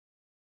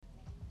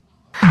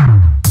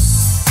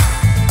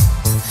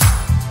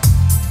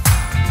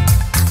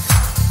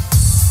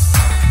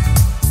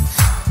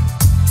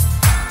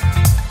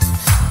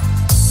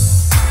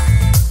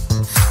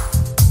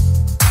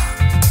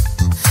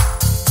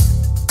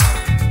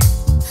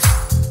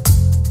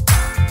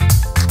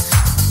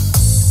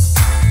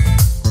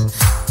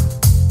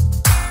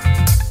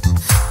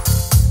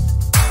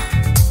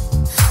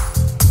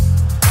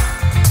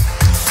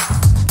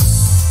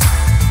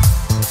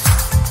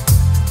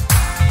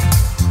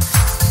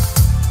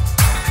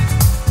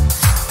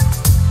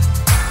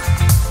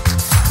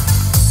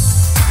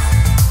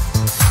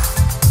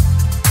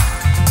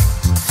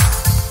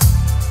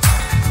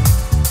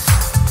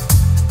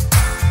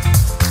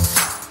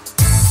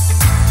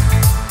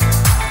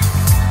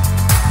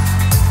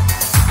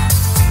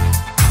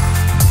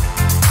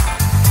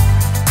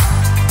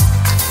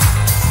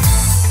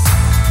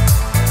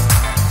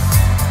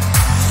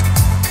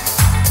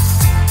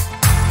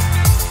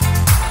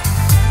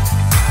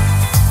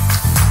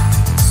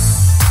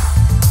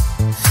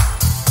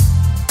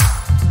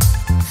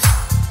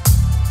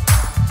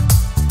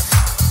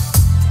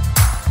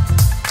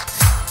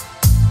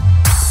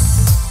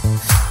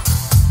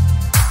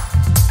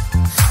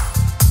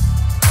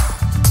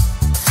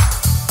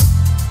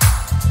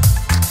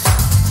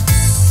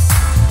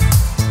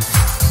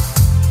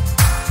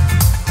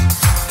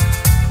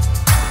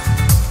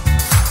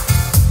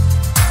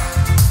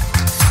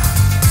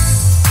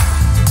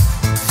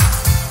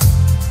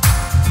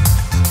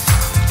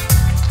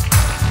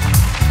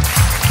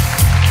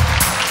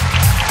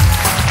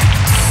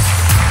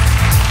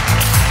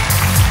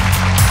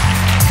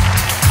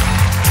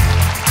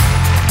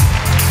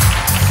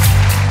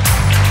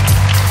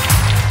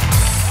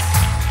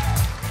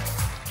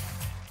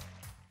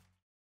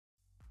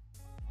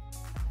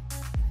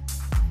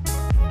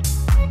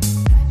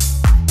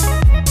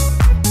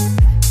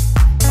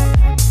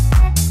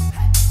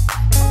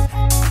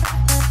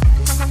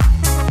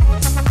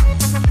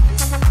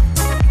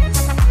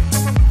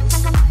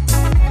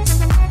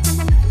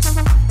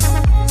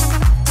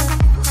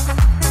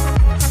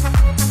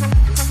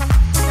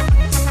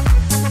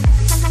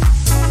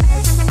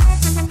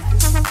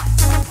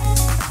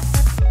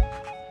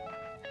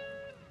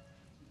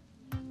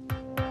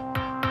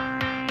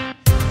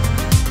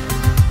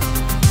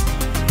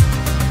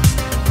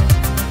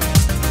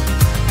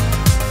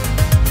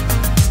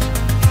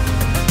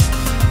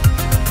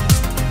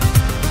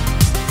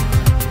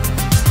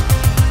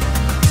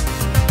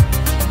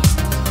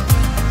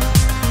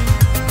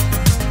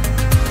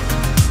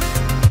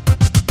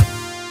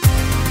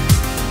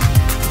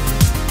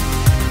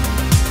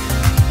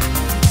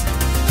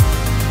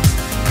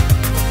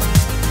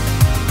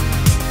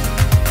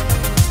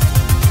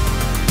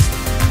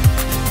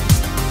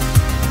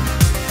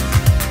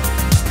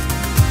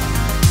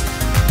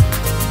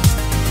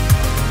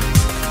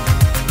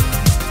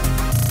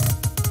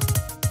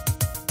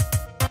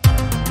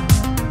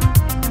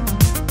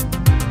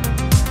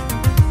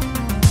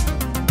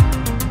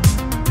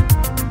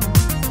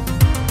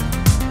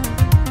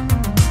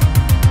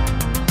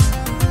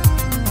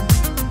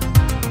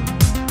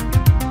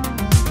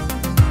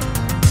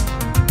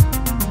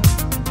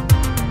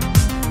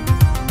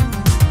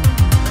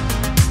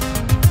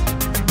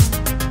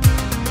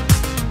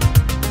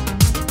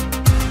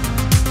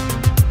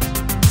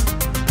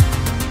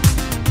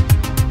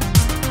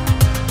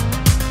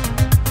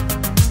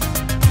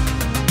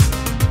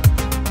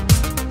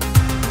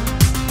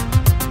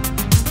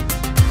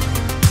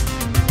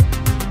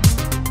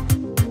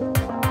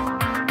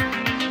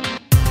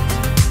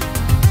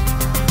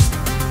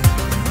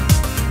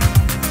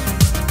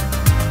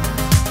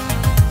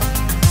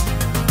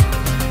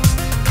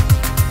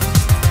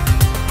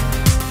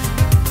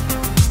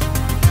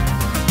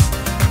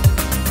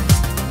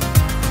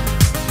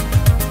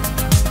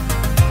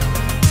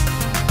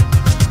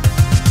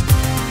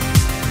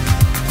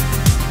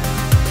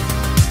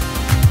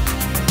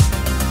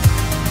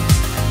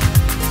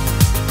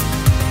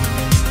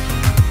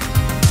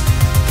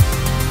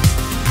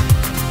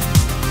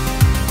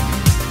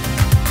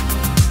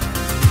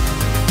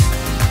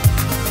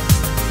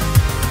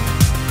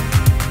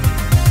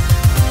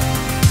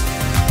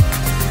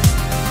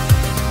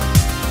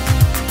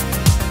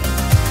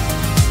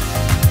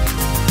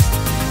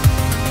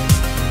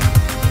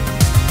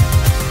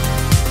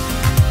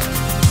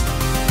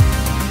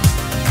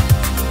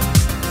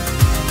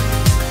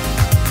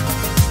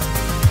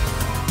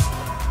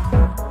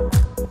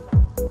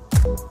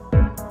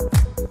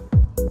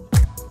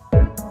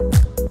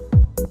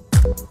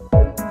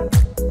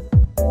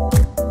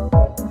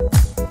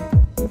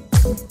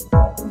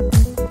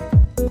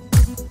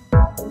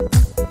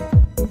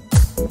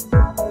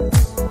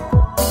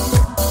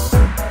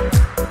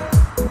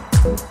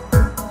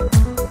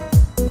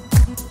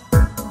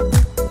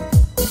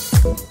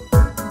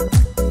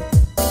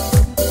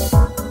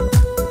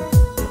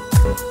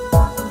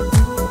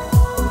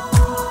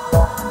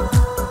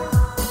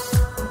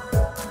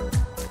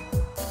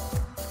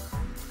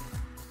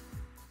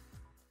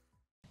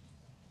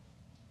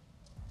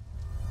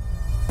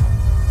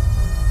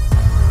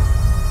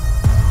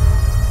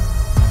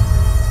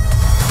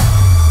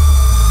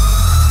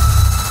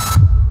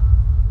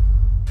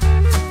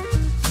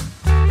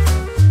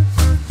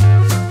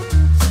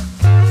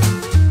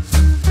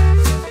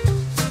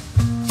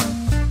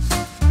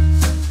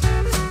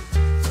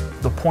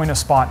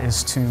 sweetest spot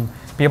is to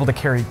be able to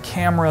carry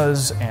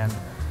cameras and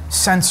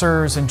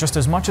sensors and just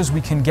as much as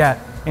we can get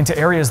into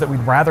areas that we'd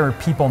rather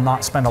people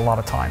not spend a lot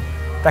of time.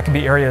 That can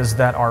be areas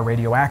that are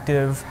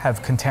radioactive,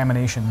 have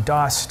contamination,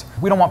 dust.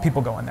 We don't want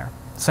people going there.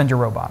 Send your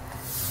robot.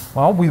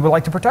 Well, we would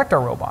like to protect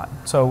our robot.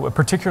 So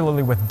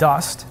particularly with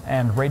dust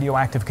and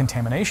radioactive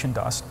contamination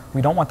dust,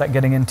 we don't want that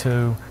getting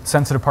into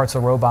sensitive parts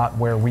of the robot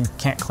where we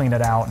can't clean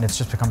it out and it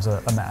just becomes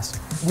a mess.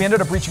 We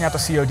ended up reaching out to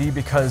COD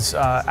because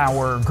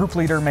our group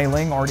leader, Mei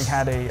Ling, already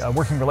had a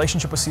working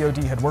relationship with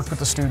COD, had worked with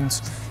the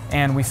students,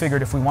 and we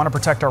figured if we want to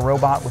protect our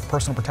robot with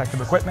personal protective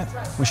equipment,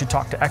 we should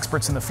talk to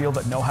experts in the field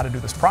that know how to do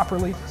this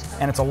properly.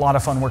 And it's a lot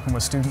of fun working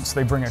with students.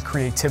 They bring a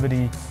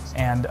creativity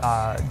and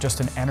just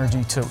an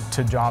energy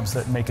to jobs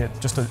that make it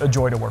just a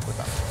joy to work with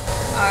them.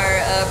 Our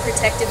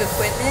protective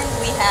equipment,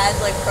 we had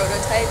like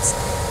prototypes,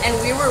 and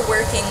we were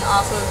working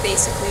off of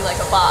basically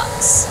like a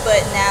box.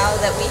 But now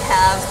that we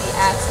have the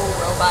actual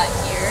robot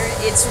here,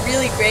 it's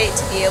really great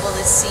to be able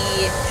to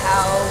see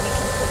how we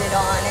can put it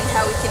on and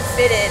how we can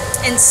fit it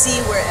and see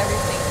where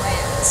everything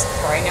lands.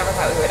 I never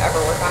thought we would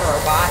ever work on a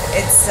robot.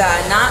 It's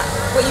not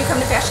what you come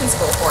to fashion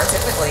school for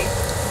typically,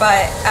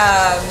 but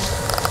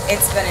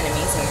it's been an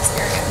amazing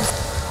experience.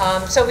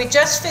 So we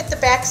just fit the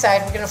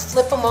backside. We're going to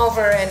flip him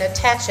over and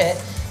attach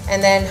it,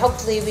 and then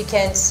hopefully we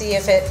can see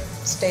if it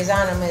stays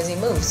on him as he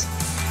moves.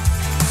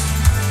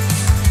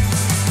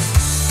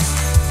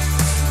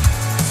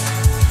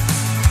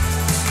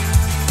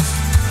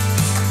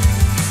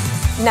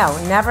 No,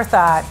 never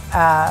thought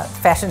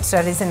Fashion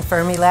Studies and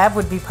Fermilab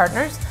would be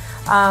partners.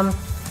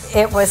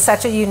 It was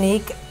such a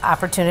unique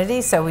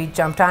opportunity, so we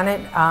jumped on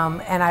it,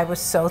 and I was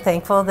so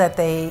thankful that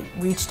they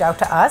reached out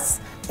to us.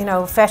 You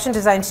know, fashion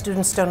design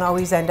students don't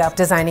always end up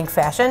designing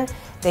fashion,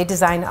 they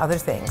design other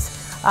things.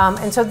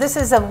 And so this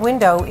is a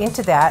window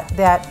into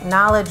that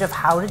knowledge of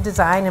how to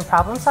design and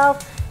problem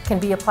solve can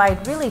be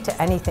applied really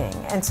to anything.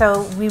 And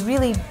so we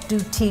really do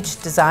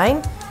teach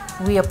design.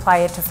 We apply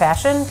it to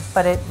fashion,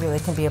 but it really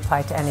can be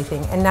applied to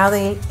anything. And now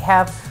they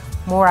have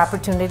more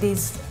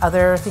opportunities,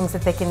 other things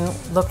that they can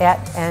look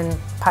at and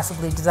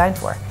possibly design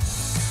for.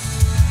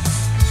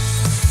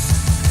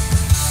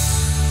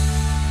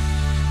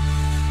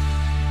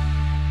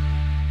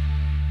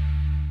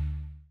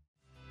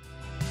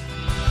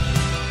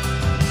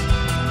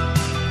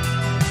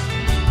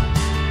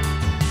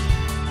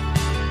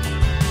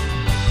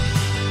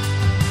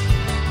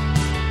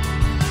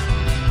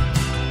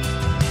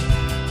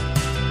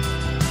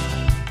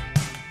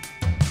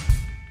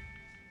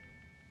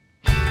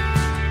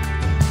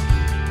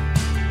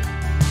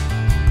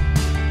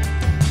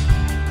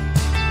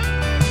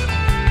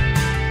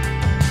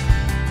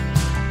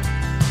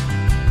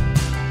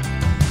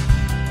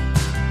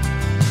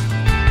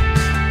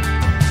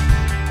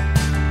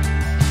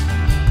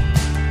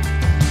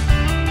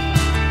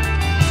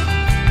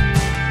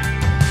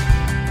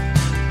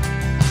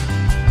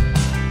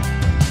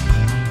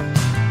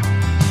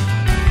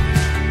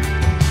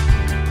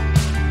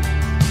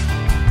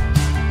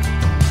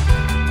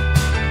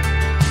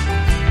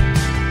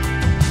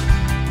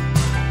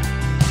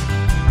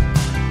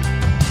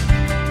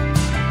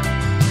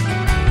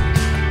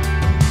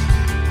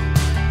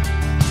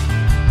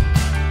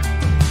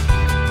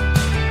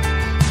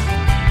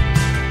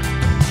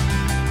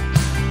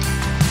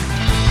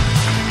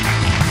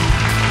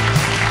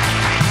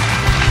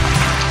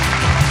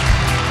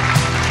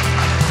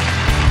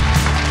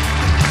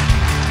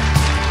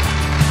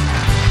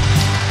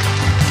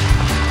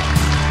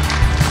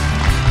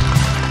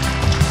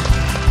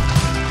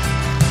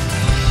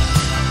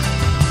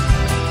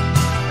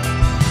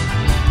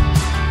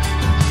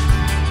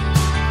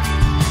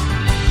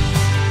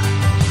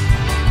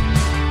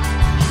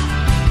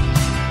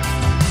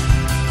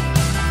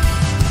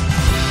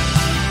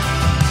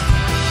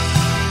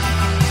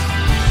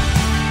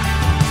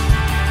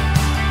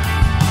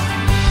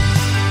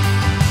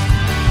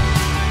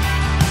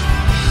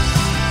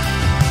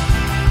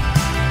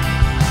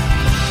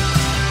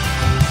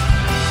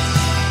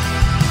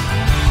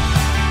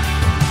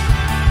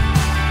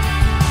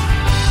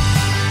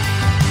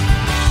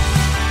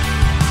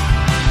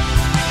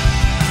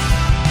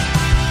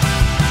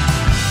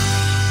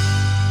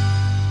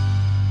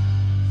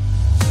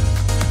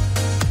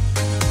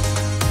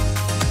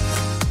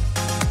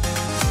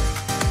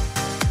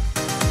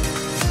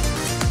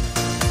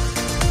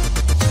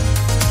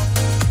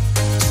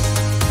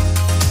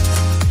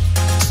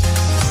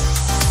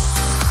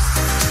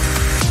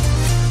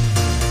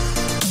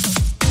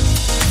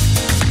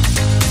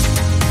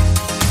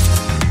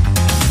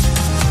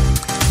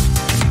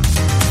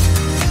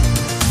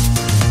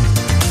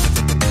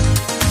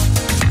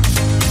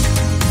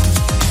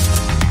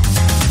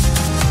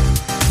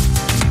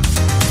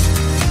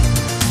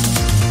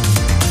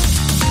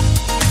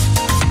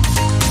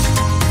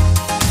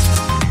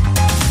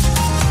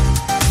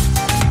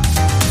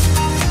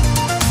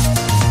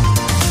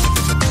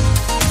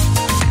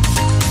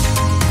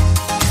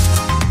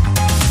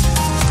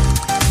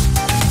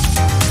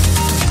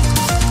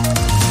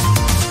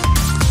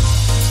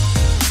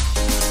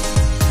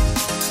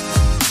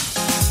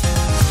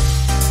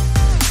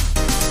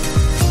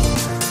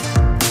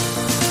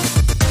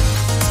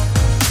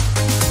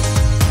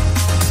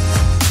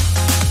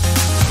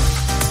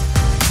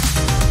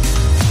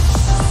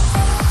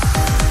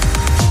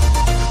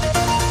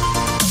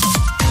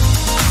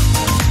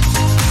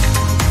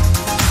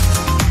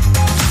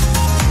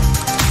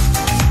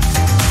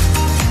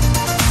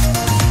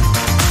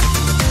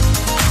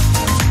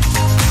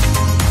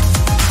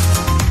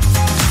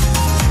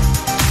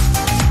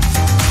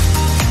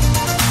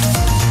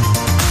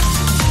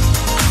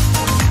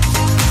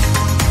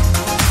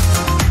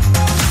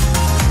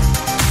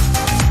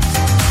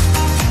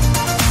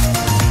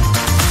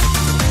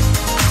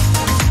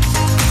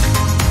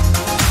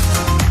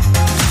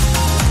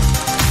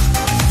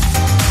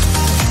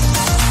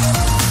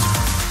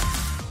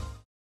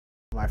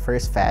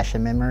 first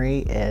fashion memory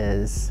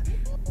is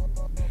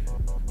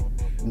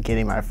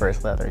getting my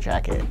first leather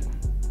jacket.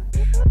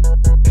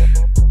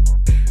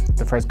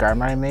 The first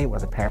garment I made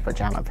was a pair of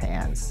pajama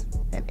pants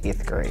in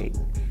 8th grade.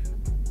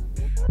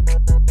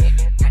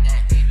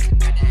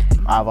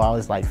 I've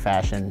always liked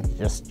fashion,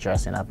 just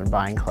dressing up and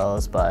buying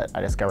clothes, but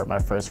I discovered my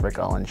first Rick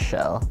Owens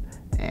show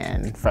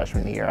in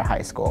freshman year of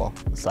high school,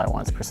 so I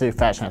wanted to pursue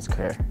fashion as a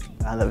career.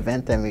 The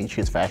event that made me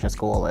choose fashion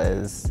school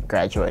is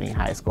graduating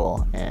high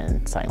school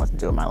and deciding what to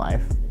do with my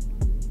life.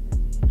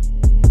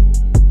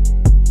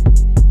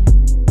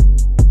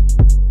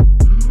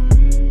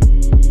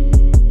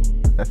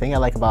 The thing I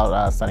like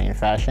about studying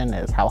fashion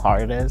is how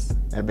hard it is.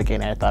 In the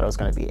beginning I thought it was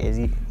going to be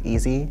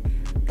easy,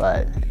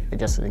 but it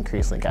just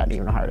increasingly got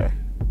even harder.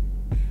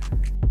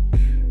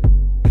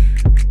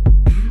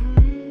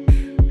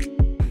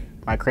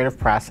 My creative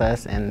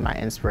process and my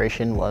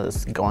inspiration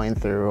was going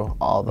through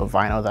all the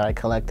vinyl that I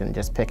collect and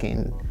just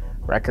picking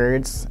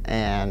records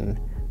and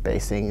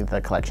basing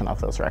the collection off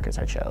those records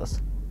I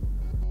chose.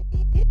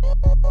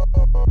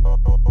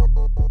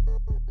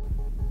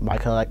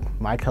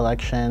 My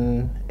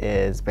collection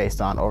is based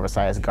on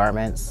oversized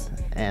garments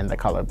and the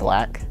color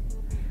black,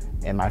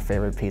 and my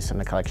favorite piece in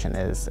the collection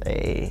is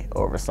a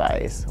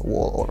oversized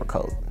wool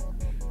overcoat.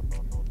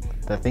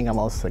 The thing I'm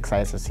most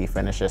excited to see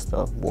finished is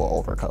the wool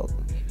overcoat.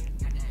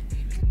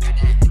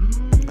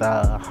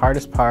 The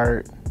hardest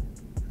part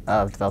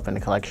of developing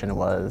the collection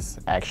was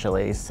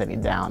actually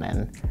sitting down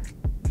and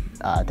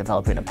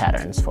developing the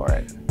patterns for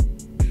it.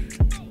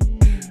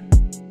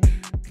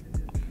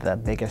 The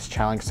biggest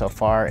challenge so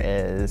far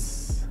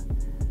is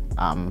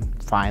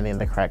finding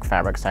the correct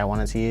fabrics I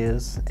wanted to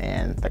use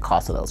and the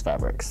cost of those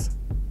fabrics.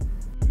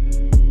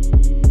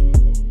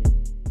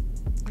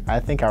 I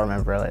think I will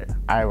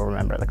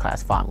remember the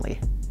class fondly.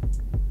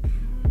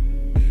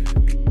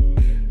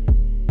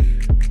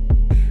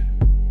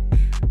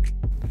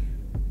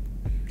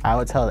 I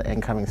would tell the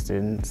incoming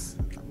students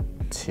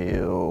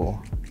to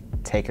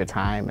take your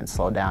time and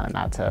slow down and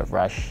not to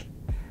rush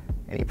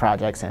any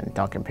projects, and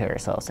don't compare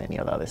yourselves to any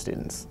of the other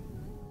students.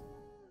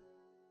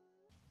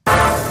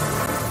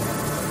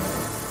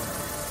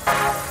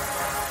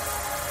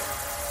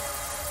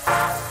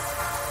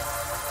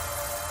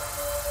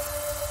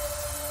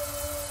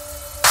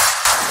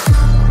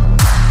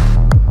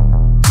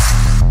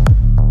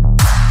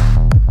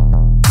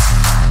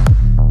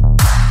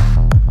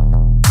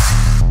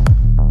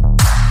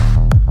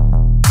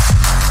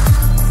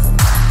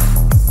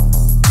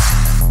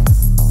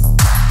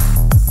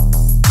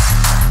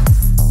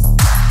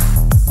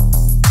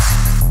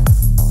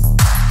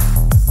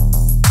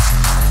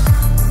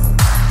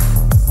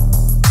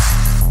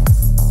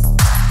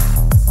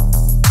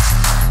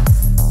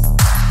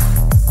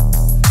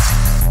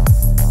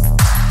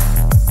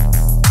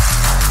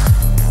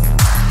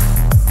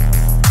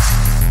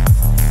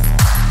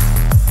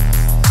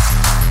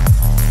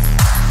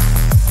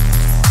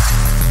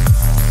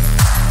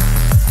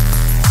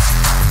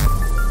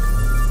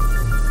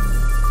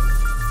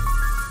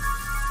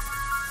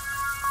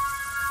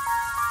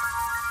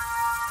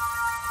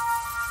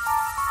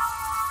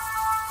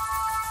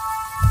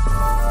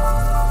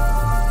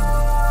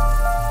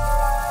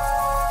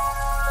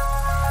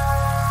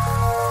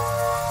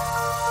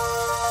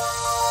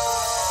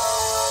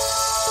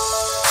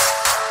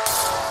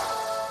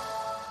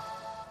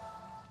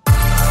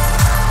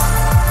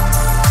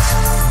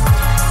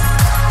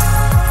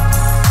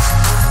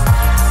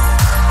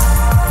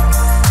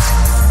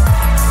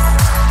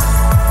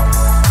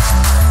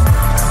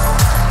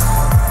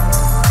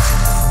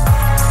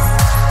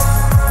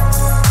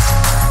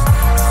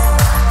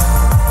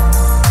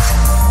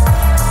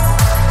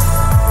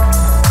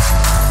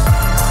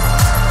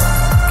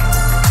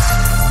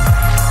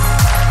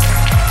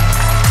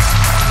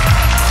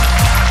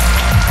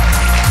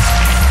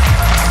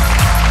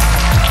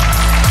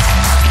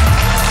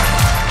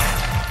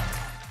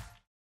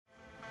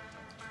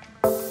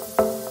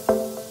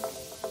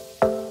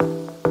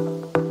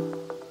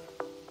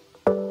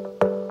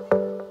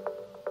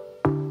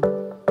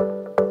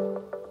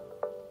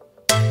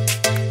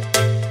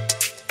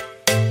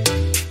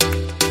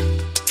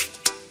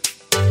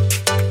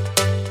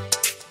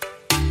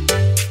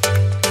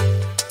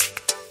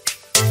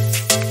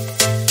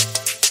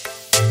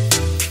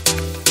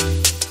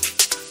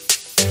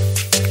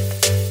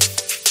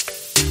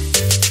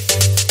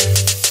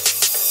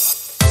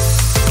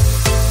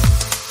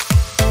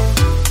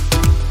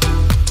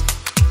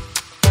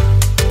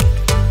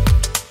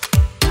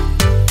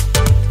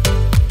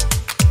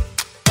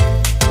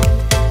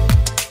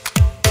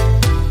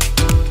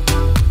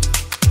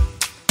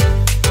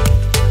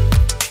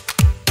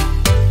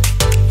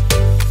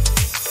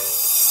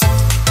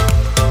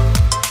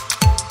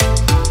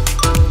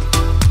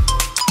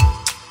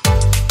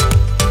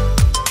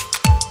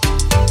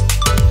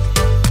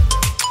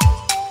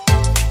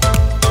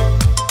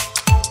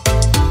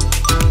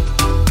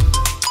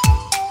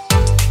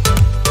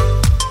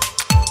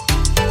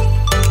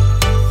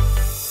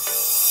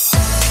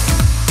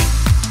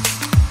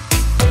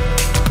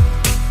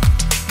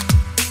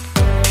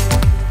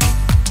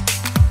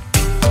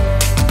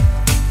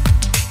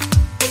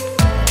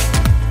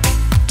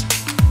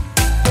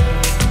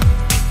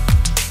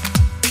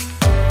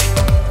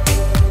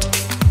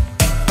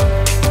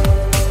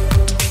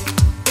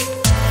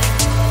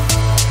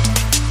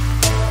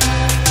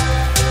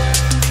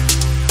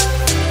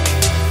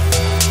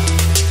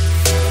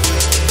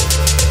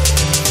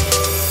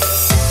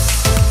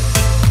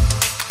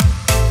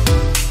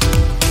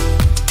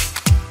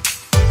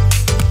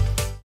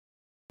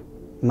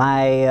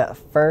 My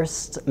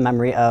first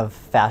memory of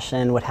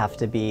fashion would have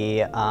to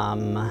be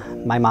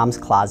my mom's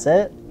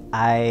closet.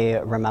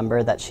 I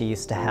remember that she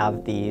used to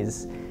have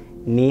these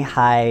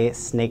knee-high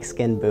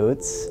snakeskin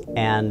boots,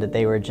 and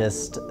they were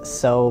just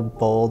so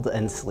bold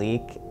and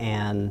sleek,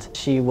 and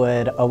she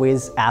would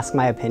always ask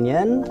my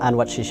opinion on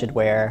what she should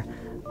wear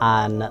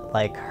on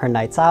like her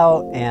nights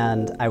out,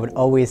 and I would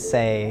always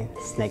say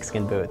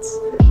snakeskin boots.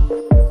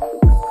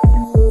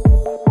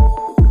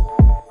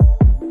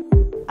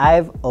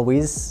 I've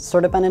always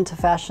sort of been into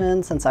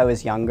fashion since I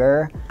was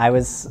younger. I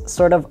was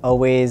sort of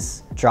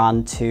always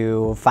drawn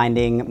to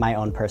finding my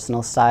own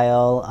personal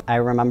style. I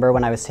remember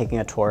when I was taking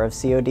a tour of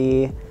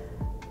COD,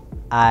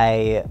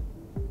 I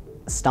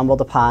stumbled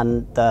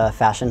upon the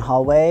fashion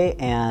hallway,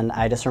 and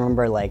I just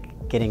remember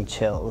like getting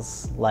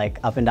chills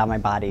like up and down my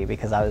body,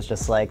 because I was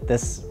just like,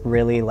 this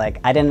really, like,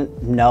 I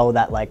didn't know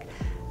that like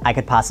I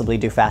could possibly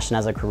do fashion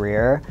as a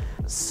career.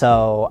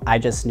 So I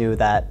just knew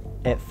that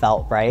it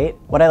felt right.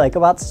 What I like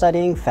about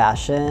studying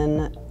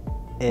fashion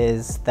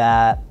is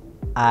that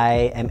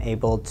I am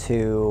able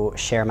to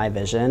share my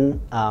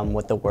vision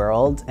with the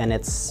world, and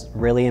it's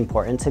really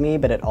important to me,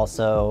 but it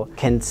also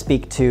can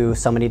speak to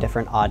so many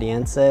different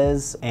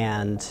audiences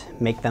and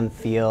make them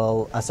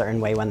feel a certain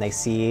way when they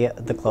see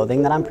the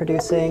clothing that I'm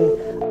producing.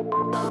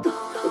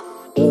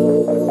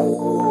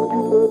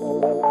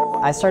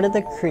 I started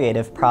the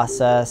creative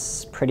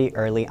process pretty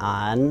early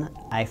on.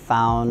 I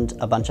found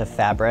a bunch of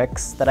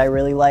fabrics that I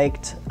really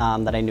liked,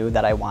 that I knew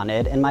that I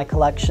wanted in my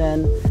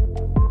collection.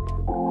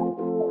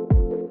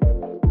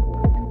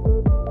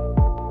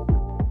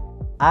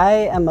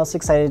 I am most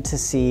excited to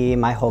see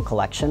my whole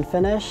collection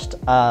finished.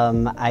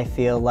 I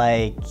feel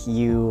like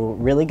you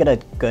really get a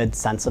good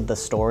sense of the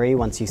story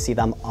once you see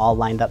them all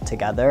lined up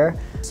together.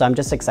 So I'm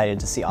just excited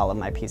to see all of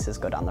my pieces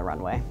go down the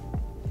runway.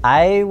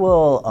 I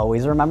will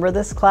always remember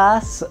this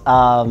class.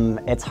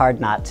 It's hard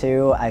not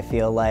to. I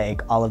feel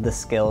like all of the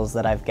skills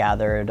that I've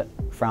gathered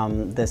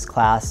from this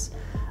class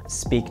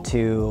speak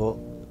to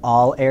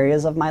all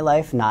areas of my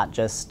life, not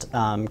just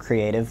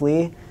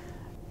creatively.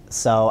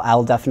 So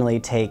I'll definitely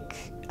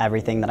take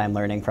everything that I'm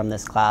learning from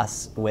this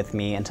class with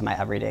me into my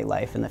everyday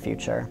life in the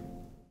future.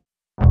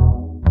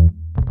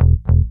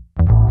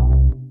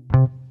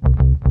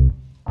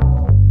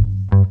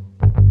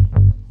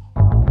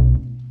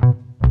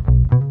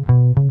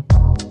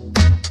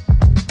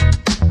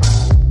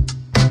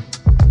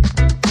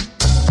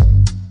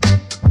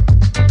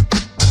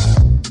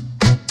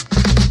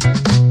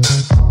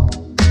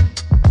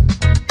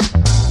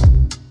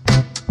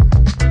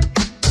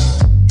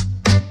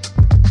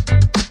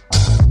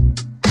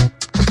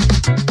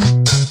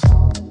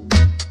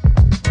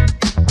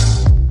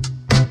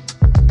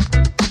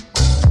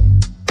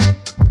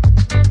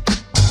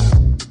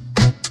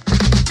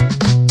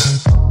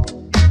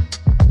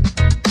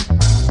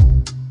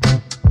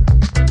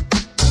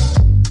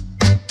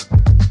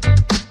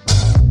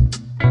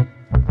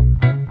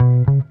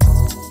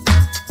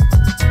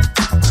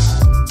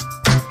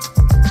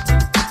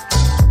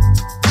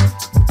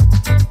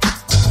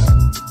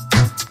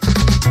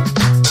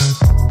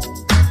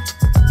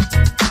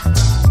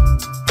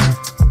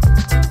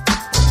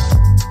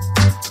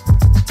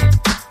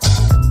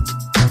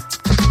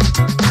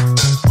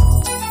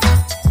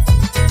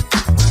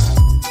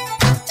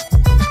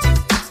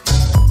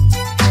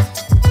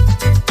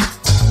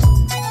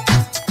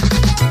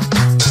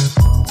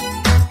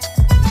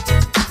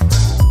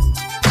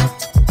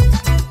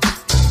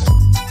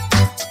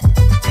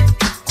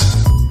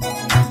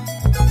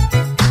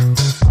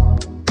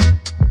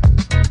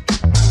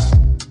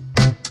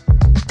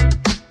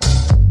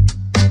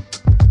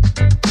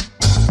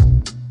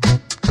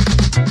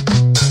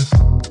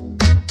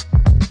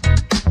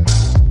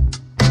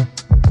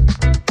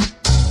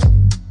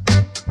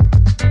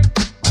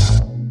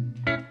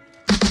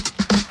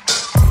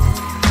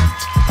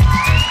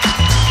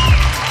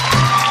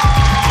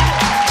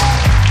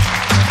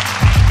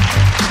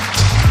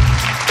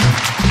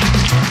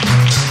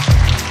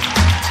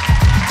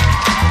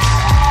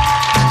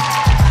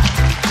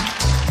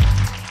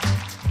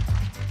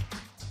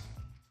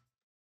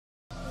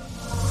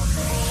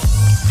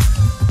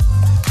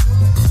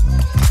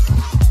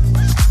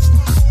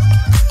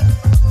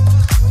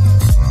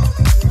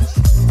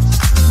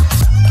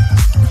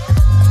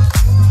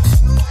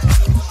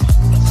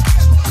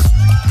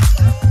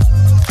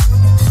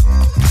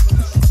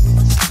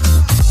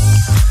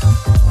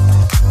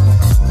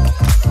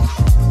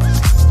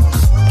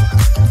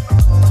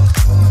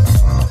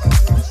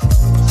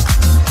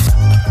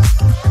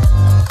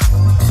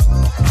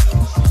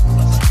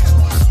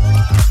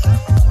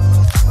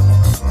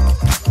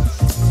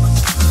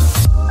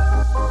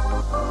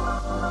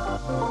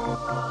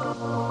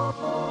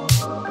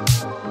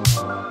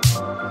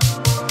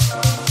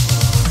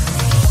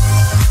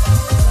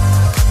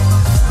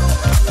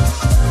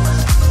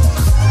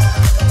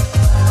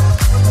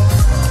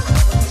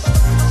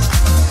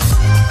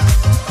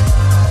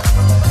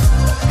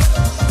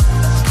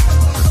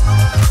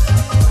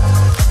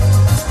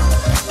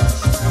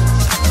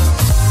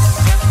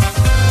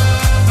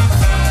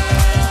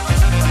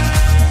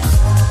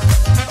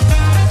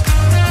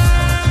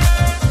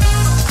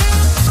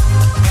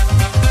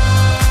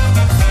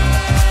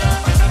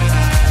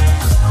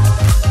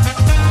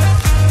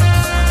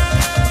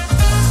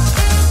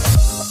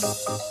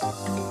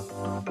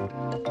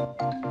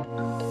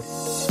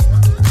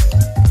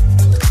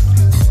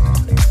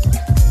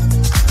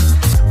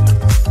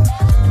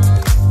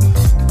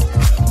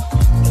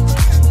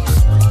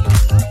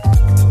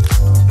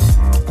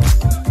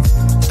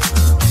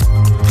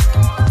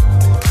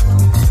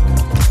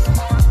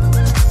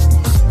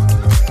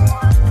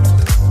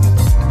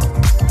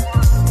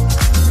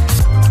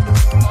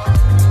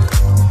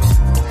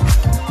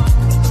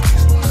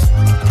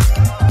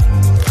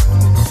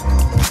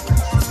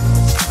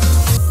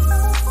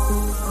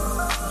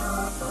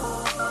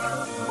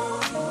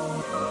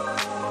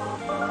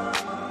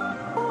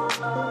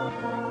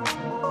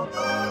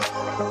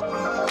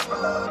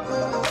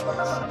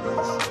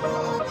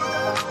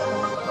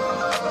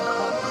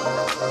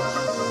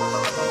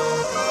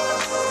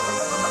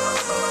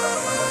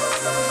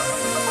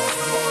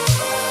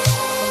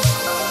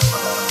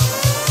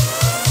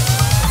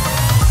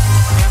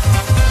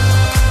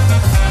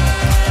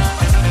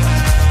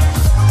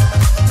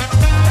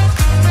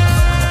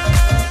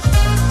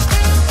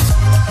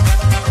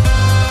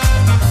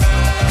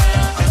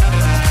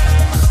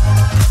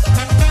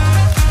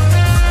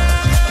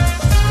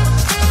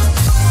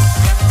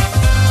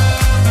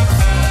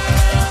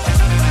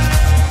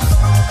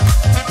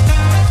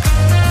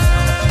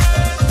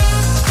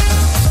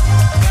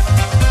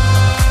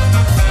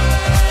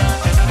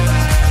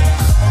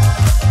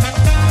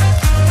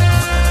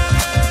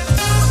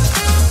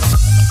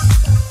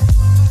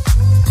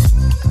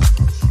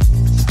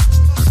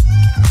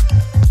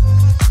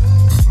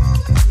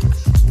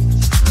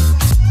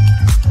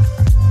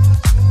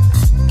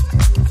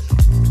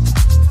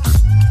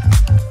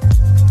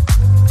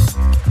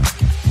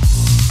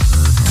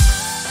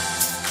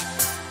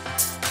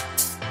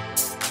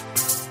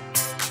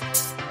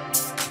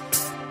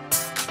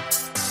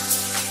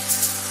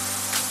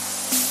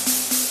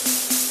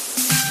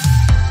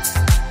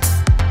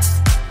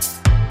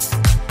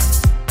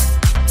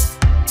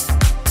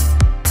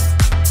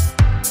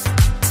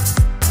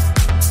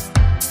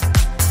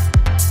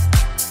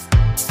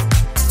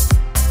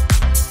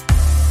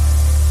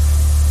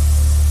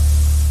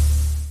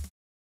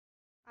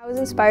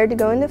 inspired to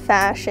go into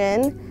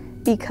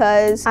fashion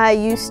because I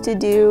used to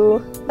do,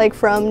 like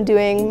from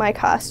doing my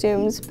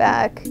costumes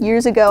back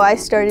years ago, I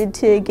started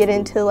to get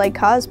into like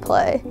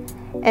cosplay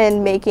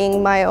and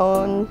making my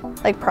own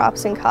like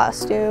props and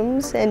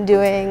costumes and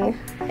doing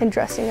and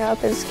dressing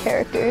up as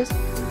characters.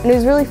 And it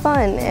was really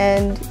fun,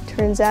 and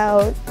turns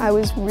out I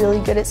was really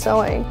good at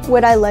sewing.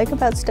 What I like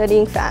about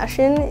studying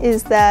fashion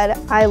is that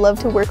I love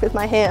to work with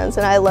my hands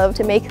and I love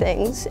to make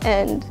things,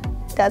 and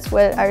that's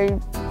what I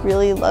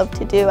really love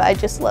to do. I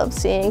just love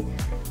seeing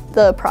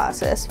the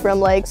process from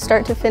like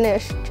start to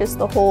finish, just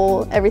the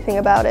whole everything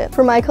about it.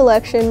 For my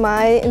collection,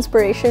 my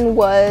inspiration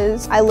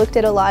was I looked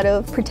at a lot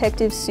of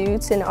protective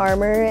suits and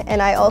armor,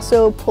 and I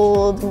also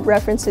pulled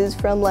references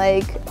from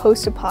like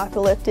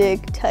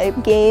post-apocalyptic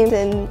type games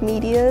and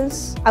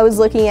medias. I was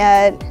looking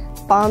at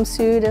bomb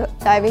suit,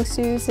 diving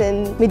suits,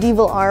 and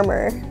medieval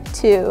armor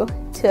too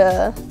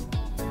to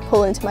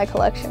pull into my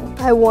collection.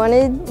 I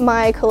wanted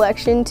my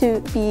collection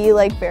to be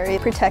like very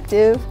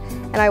protective,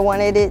 and I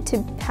wanted it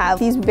to have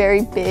these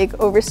very big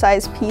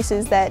oversized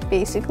pieces that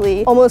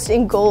basically almost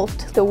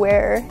engulfed the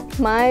wearer.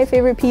 My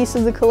favorite piece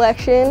of the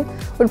collection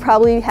would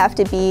probably have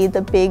to be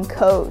the big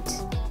coat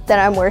that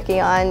I'm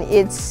working on.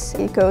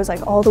 It goes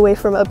like all the way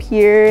from up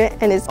here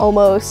and it's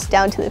almost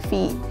down to the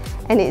feet.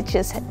 And it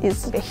just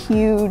is a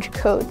huge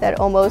coat that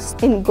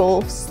almost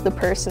engulfs the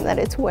person that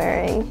it's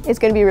wearing. It's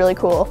gonna be really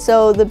cool.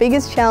 So the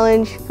biggest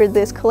challenge for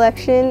this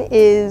collection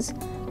is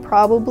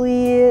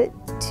probably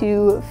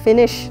to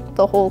finish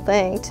the whole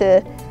thing,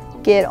 to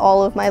get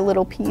all of my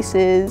little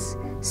pieces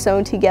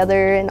sewn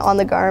together and on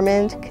the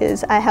garment,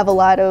 because I have a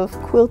lot of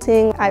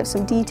quilting. I have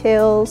some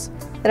details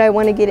that I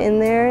want to get in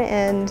there,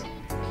 and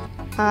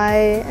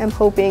I am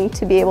hoping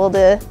to be able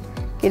to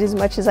get as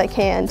much as I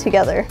can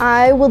together.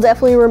 I will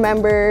definitely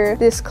remember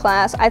this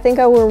class. I think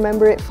I will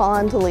remember it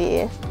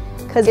fondly,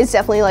 because it's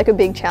definitely like a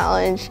big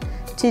challenge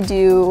to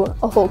do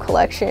a whole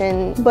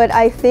collection, but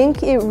I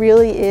think it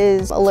really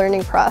is a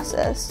learning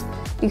process,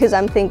 because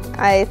I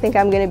think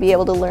I'm going to be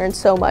able to learn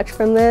so much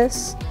from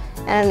this,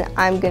 and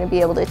I'm going to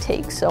be able to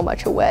take so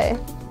much away.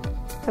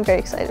 I'm very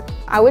excited.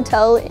 I would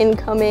tell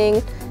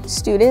incoming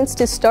students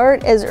to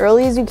start as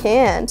early as you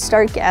can.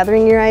 Start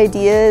gathering your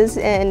ideas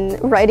and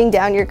writing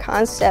down your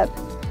concept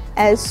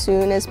as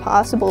soon as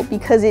possible,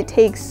 because it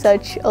takes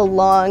such a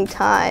long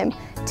time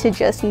to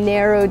just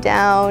narrow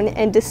down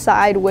and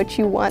decide what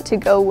you want to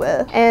go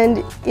with.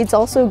 And it's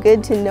also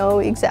good to know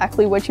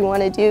exactly what you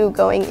want to do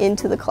going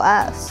into the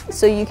class,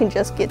 so you can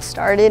just get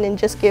started and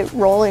just get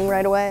rolling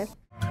right away.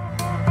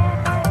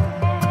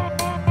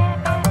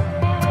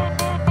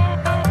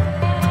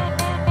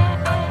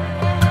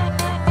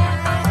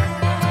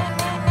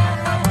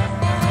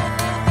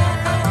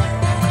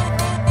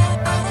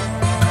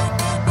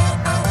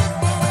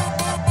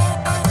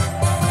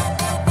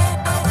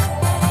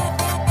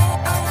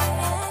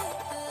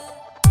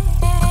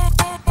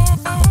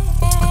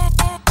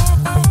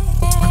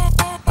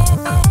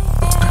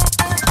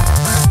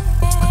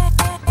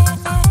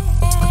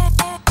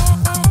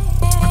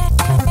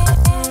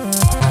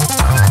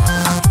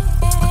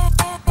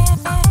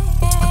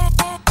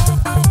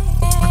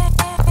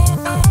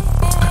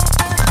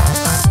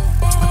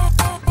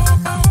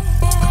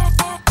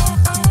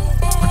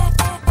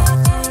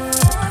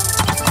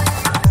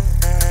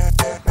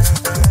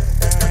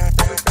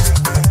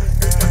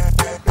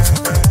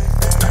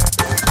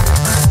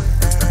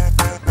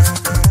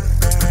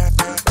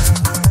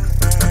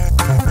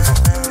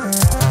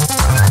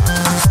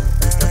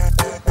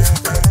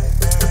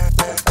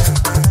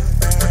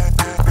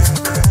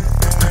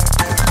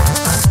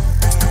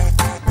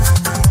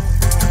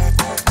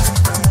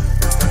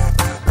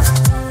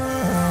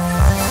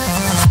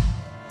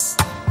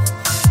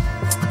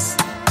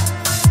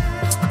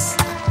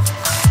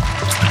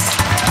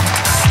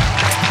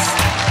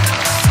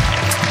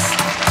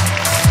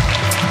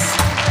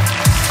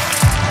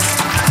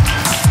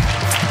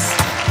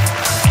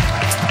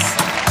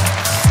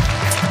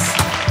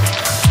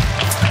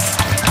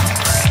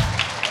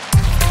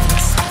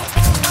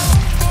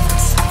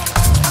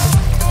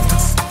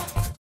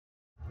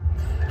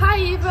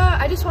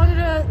 I just wanted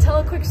to tell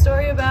a quick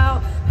story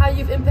about how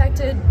you've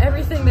impacted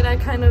everything that I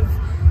kind of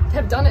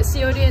have done at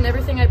COD and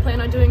everything I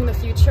plan on doing in the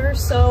future.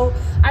 So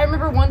I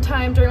remember one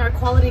time during our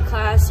quality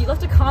class, you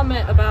left a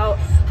comment about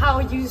how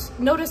you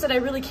noticed that I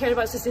really cared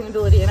about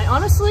sustainability, and I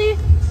honestly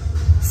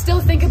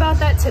still think about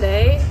that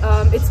today.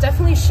 It's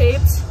definitely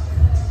shaped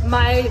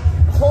my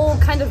whole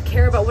kind of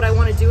care about what I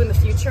want to do in the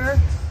future,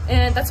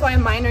 and that's why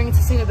I'm minoring in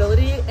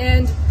sustainability.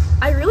 And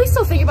I really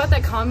still think about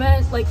that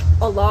comment like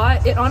a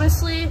lot. It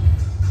honestly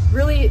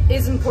really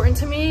is important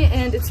to me,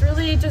 and it's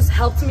really just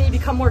helped me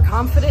become more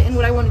confident in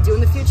what I want to do in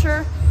the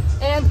future.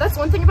 And that's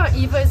one thing about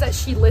Eva, is that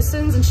she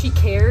listens and she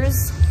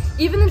cares.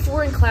 Even if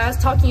we're in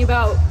class talking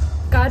about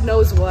God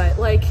knows what,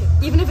 like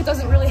even if it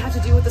doesn't really have to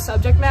do with the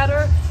subject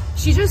matter,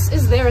 she just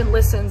is there and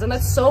listens, and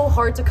that's so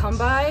hard to come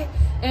by.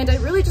 And I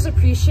really just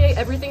appreciate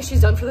everything she's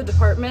done for the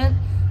department,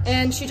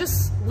 and she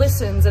just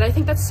listens. And I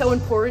think that's so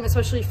important,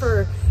 especially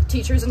for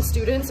teachers and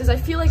students, is I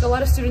feel like a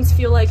lot of students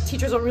feel like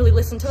teachers don't really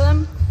listen to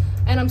them.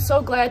 and I'm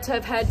so glad to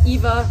have had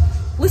Eva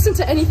listen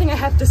to anything I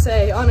have to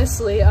say,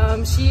 honestly.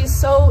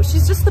 She's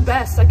just the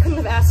best. I couldn't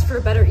have asked for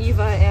a better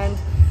Eva, and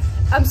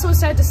I'm so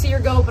sad to see her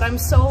go, but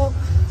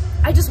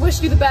I just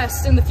wish you the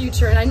best in the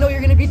future, and I know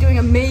you're gonna be doing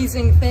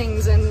amazing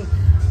things, and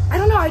I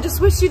don't know, I just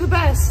wish you the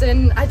best,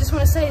 and I just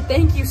wanna say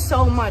thank you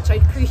so much. I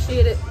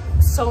appreciate it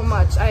so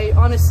much. I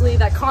honestly,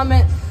 that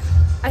comment,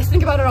 I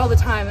think about it all the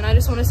time, and I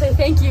just wanna say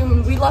thank you,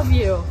 and we love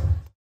you.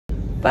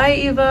 Bye,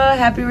 Eva.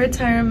 Happy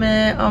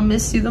retirement. I'll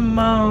miss you the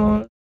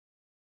most.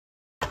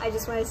 I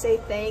just want to say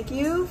thank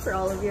you for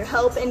all of your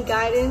help and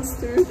guidance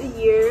through the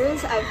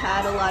years. I've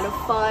had a lot of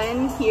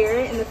fun here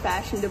in the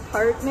fashion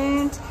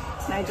department,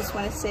 and I just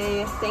want to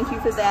say thank you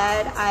for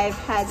that. I've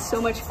had so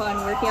much fun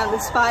working on the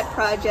Spot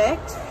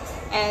project,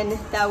 and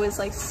that was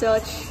like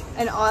such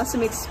an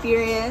awesome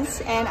experience,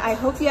 and I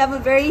hope you have a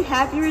very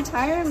happy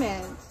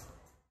retirement.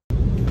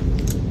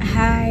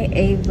 Hi,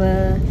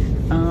 Ava.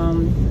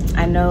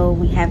 I know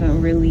we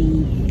haven't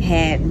really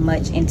had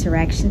much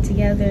interaction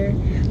together,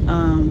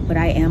 but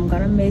I am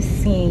gonna miss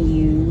seeing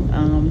you.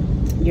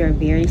 You're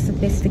very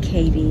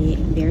sophisticated,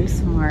 very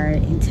smart,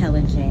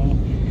 intelligent.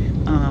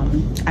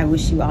 I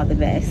wish you all the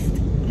best.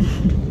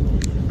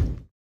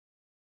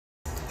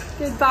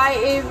 Goodbye,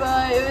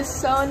 Ava. It was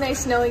so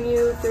nice knowing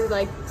you through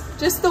like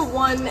just the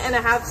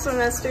 1.5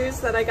 semesters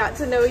that I got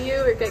to know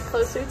you or get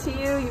closer to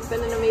you. You've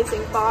been an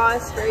amazing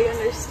boss, very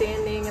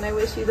understanding, and I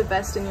wish you the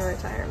best in your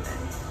retirement.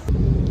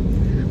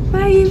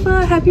 Bye,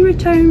 Eva. Happy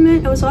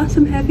retirement. It was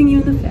awesome having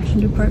you in the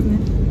fashion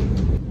department.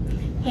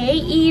 Hey,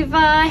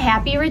 Eva.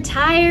 Happy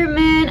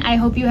retirement. I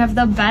hope you have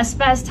the best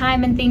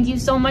time, and thank you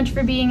so much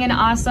for being an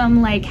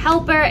awesome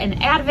helper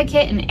and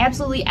advocate and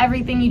absolutely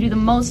everything. You do the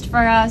most for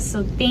us,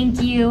 so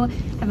thank you.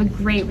 Have a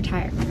great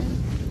retirement.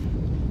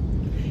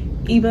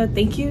 Eva,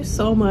 thank you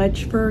so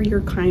much for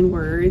your kind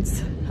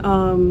words.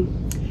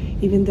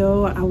 Even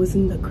though I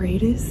wasn't the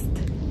greatest,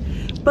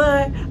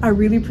 but I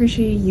really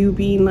appreciate you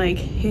being like,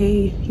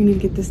 hey, you need to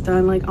get this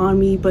done, on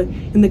me, but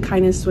in the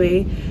kindest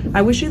way.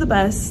 I wish you the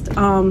best.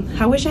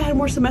 I wish I had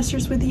more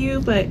semesters with you,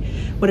 but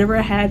whatever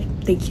I had,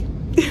 thank you.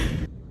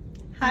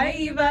 Hi,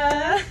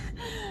 Eva.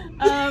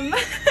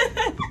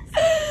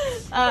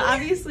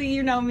 Obviously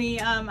you know me,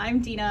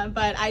 I'm Dina,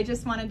 but I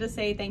just wanted to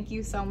say thank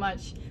you so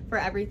much for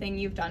everything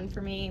you've done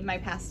for me my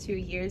past 2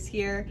 years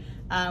here.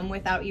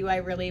 Without you, I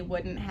really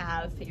wouldn't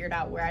have figured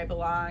out where I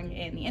belong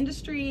in the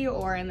industry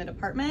or in the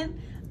department.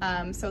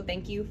 So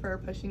thank you for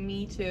pushing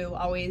me to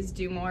always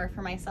do more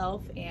for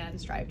myself and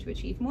strive to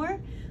achieve more.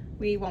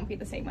 We won't be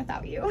the same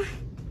without you.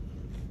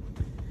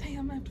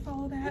 Damn, I have to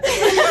follow that.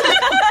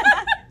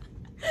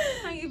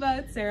 Hi,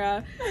 Eva, it's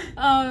Sarah.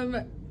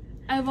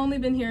 I've only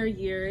been here a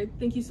year.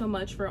 Thank you so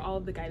much for all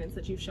of the guidance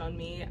that you've shown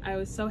me. I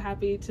was so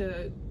happy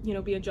to,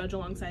 be a judge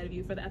alongside of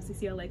you for the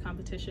FCCLA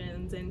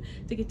competitions and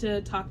to get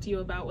to talk to you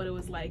about what it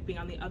was like being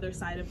on the other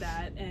side of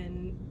that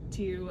and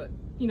to,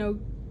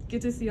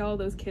 get to see all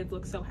those kids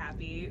look so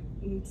happy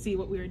and see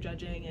what we were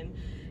judging, and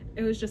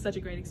it was just such a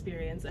great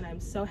experience, and I'm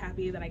so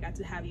happy that I got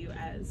to have you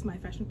as my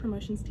fashion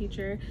promotions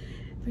teacher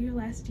for your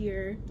last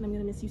year, and I'm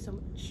gonna miss you so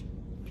much.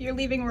 If you're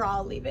leaving, we're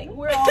all leaving.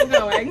 We're all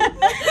going.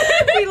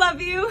 We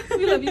love you.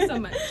 We love you so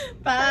much.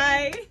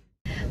 Bye.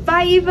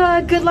 Bye,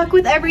 Eva. Good luck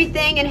with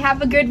everything and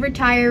have a good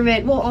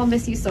retirement. We'll all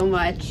miss you so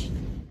much.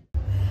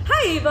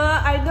 Hi,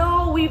 Eva. I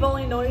know we've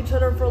only known each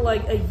other for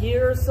a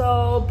year or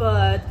so,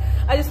 but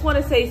I just want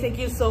to say thank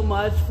you so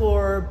much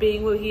for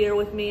being here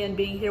with me and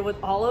being here with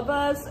all of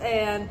us,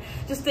 and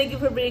just thank you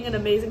for being an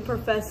amazing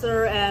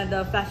professor and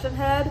a fashion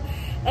head.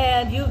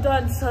 And you've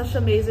done such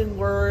amazing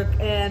work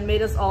and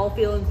made us all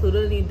feel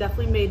included, and you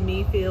definitely made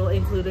me feel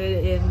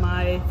included in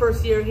my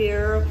first year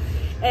here.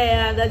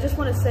 And I just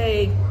want to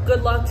say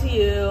good luck to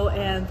you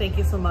and thank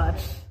you so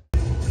much.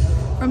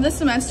 From this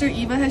semester,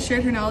 Eva has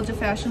shared her knowledge of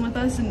fashion with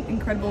us in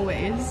incredible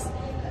ways.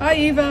 Bye,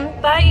 Eva.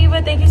 Bye,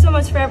 Eva. Thank you so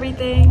much for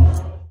everything.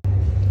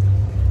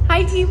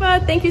 Hi,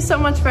 Eva. Thank you so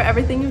much for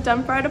everything you've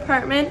done for our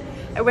department.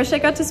 I wish I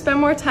got to spend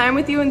more time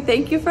with you, and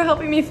thank you for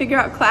helping me figure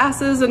out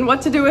classes and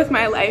what to do with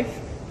my life.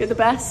 You're the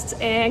best,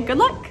 and good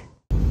luck.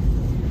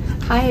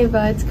 Hi,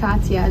 Eva. It's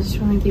Katya. I just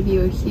want to give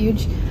you a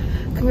huge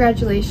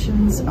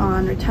congratulations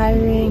on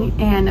retiring,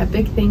 and a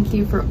big thank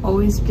you for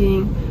always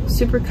being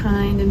super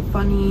kind and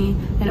funny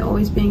and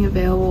always being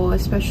available,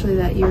 especially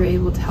that you were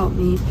able to help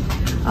me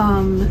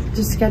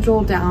just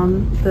schedule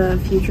down the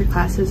future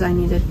classes I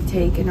needed to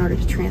take in order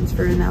to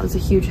transfer, and that was a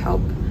huge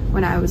help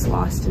when I was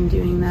lost in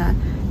doing that.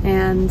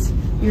 And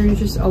you're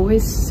just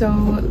always so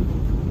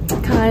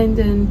kind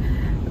and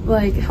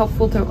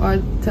helpful to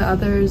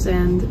others,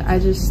 and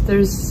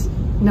there's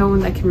no one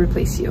that can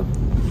replace you.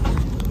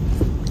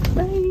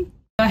 Bye.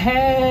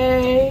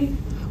 Hey,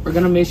 we're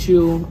gonna miss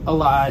you a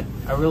lot.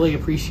 I really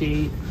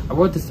appreciate, I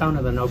wrote this down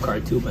in the note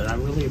card too, but I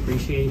really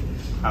appreciate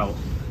how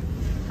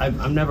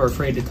I'm never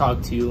afraid to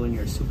talk to you, and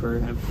you're super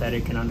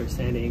empathetic and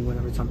understanding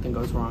whenever something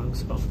goes wrong.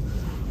 So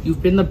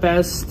you've been the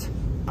best.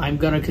 I'm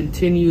gonna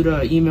continue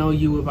to email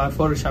you about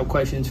Photoshop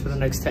questions for the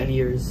next 10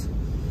 years.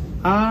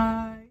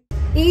 Bye.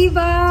 Eva,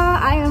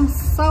 I am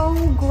so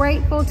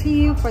grateful to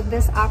you for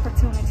this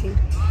opportunity.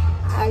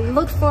 I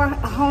looked for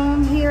a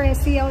home here at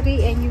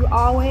COD, and you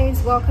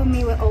always welcome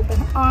me with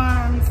open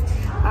arms.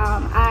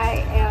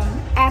 I am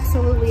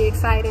absolutely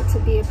excited to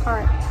be a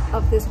part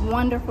of this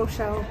wonderful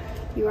show.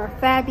 You are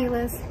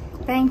fabulous.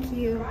 Thank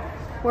you.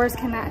 Words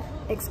cannot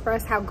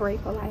express how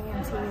grateful I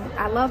am to you.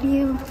 I love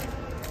you,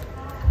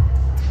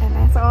 and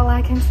that's all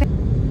I can say.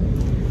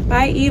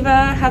 Bye,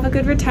 Eva. Have a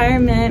good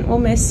retirement. We'll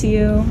miss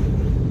you.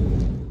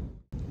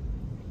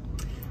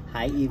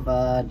 Hi,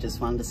 Eva. Just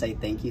wanted to say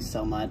thank you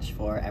so much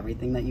for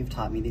everything that you've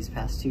taught me these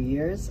past 2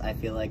 years. I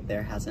feel like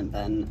there hasn't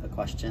been a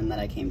question that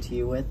I came to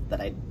you with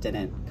that I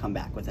didn't come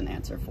back with an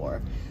answer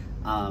for,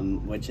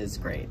 which is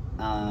great.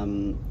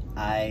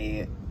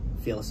 I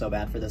feel so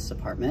bad for this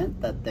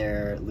department that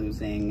they're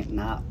losing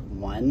not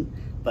one,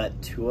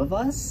 but 2 of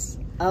us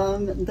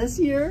this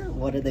year.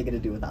 What are they gonna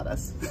do without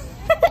us?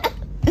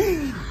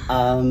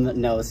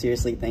 No,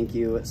 seriously, thank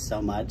you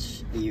so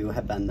much. You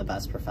have been the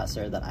best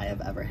professor that I have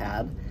ever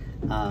had,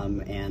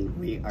 and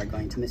we are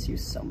going to miss you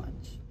so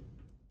much.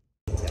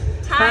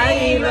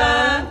 Hi,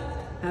 Eva!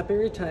 Happy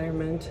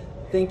retirement.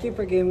 Thank you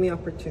for giving me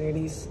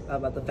opportunities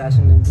about the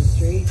fashion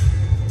industry,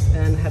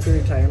 and happy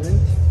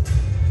retirement.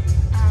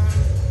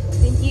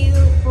 Thank you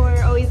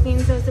for always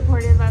being so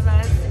supportive of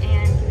us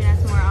and giving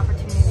us more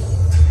opportunities.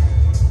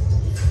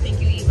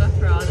 Thank you, Eva,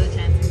 for all the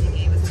chances you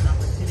gave us and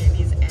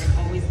opportunities and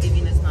always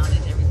giving us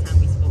knowledge every time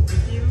we spoke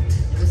with you.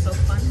 It was so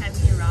fun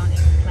having you around, and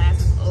your class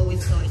was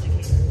always so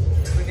educated.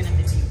 We're going to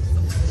miss you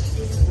so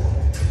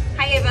much.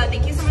 Hi, Eva.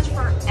 Thank you so much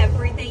for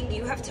everything.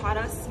 You have taught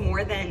us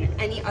more than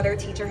any other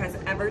teacher has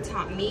ever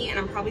taught me, and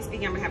I'm probably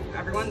speaking on behalf of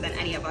everyone than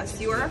any of us.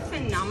 You are a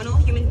phenomenal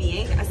human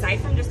being,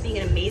 aside from just being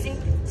an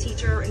amazing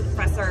teacher and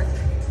professor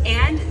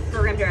and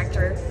program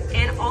director,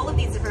 and all of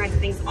these different kinds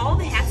of things, all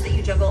the hats that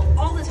you juggle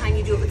all the time.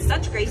 You do it with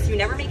such grace. You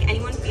never make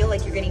anyone feel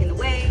like you're getting in the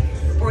way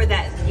or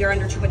that you're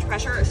under too much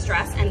pressure or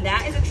stress, and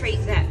that is a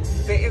trait that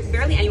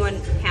barely anyone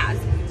has.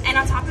 And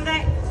on top of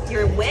that,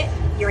 your wit,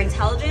 your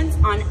intelligence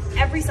on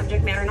every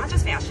subject matter, not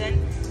just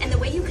fashion, and the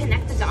way you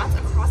connect the dots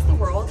across the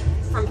world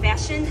from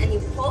fashion, and you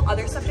pull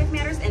other subject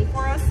matters in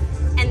for us,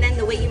 and then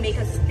the way you make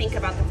us think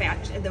about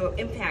the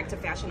impact of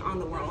fashion on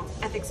the world,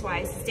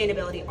 ethics-wise,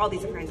 sustainability, all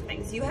these different kinds of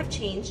things. You have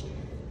changed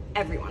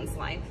everyone's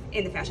life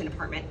in the fashion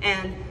department.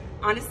 And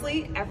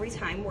honestly, every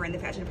time we're in the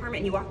fashion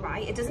department and you walk by,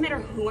 it doesn't matter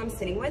who I'm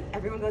sitting with,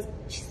 everyone goes,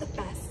 she's the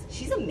best,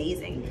 she's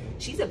amazing,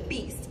 she's a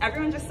beast.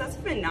 Everyone just says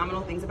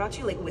phenomenal things about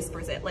you, like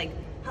whispers it, like,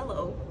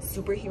 hello,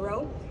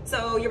 superhero.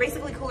 So you're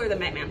basically cooler than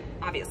Batman,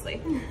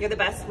 obviously. You're the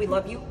best, we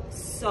love you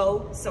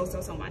so, so,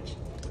 so, so much.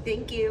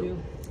 Thank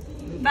you.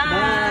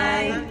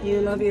 Bye. Thank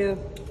you, love you.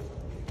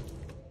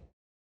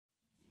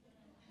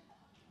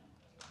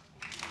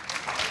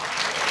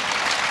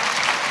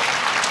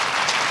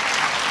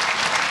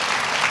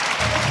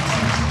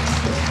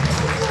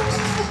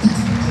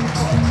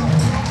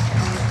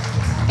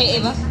 Hey,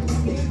 Ava.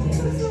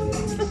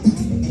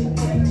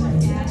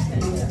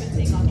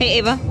 Hey,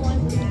 Ava.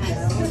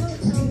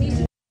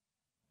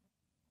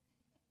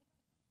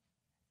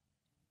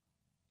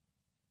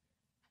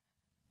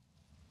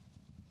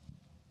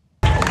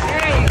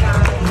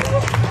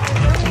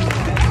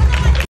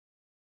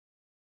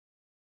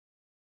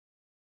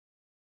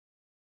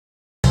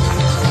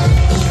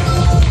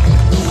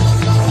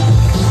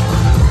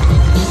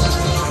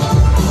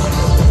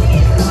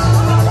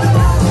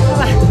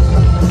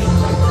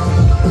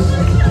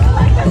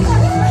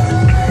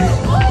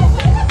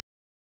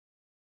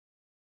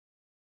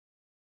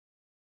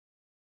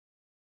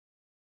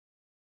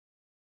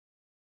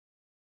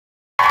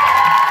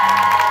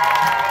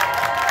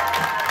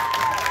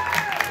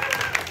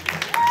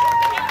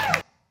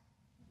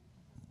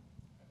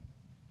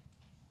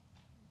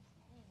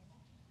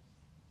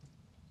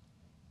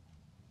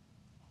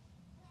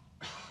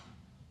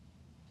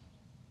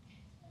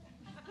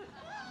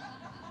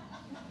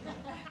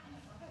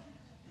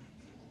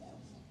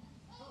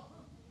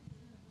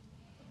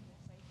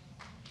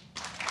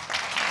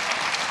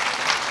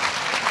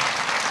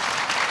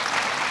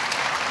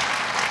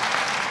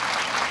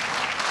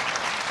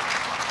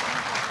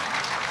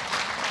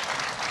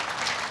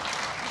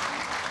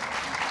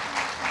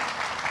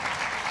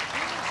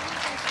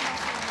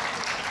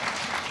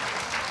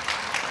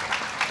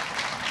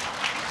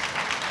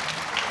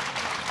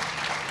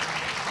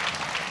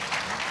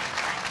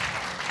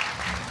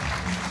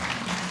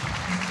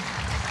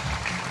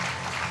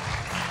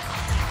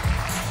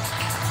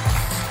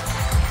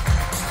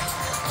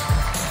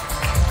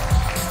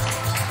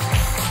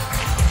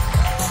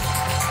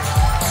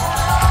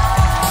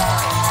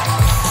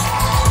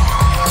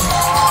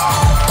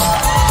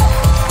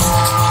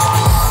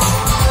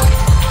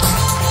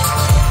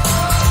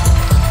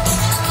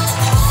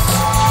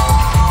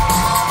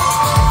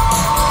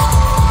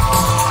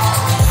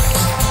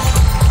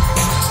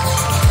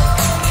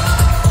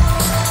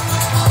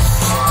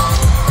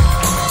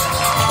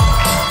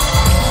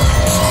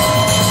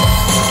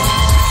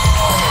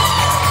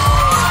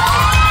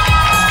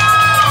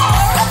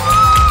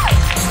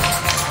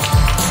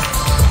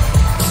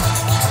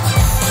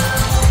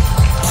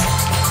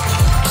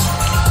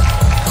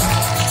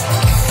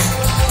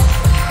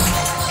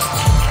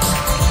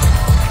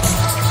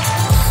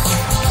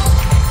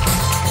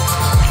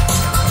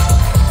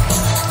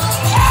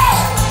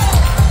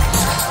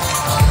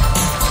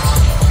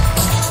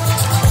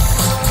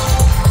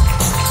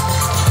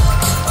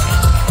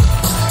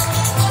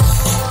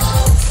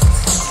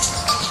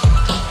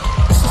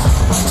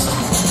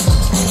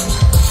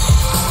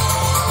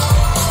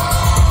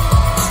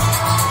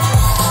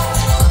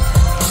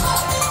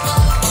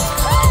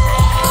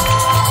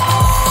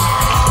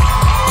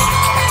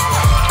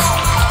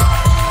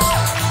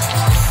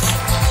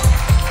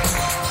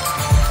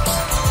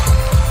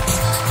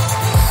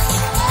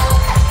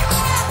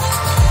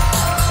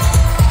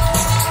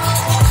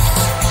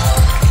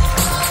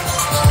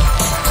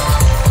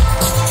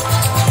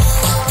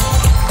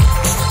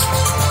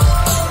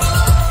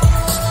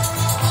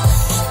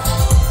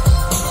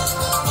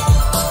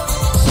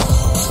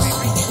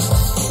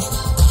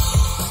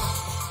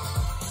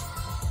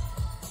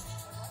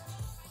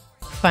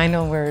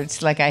 final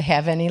words, like I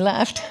have any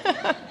left.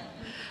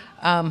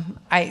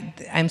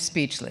 I'm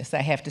speechless.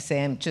 I have to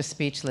say, I'm just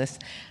speechless.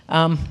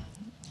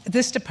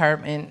 This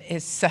department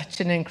is such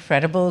an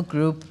incredible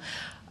group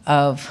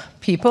of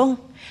people.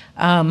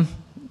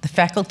 The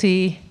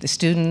faculty, the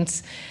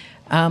students.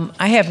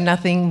 I have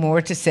nothing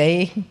more to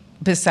say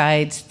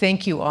besides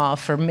thank you all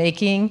for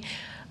making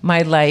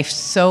my life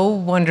so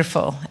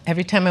wonderful.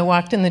 Every time I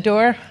walked in the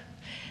door,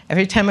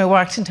 every time I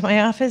walked into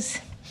my office,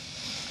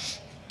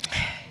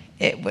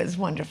 it was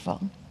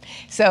wonderful.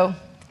 So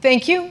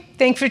thank you.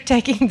 Thanks for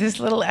taking this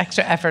little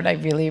extra effort. I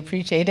really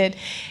appreciate it.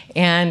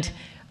 And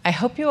I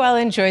hope you all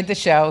enjoyed the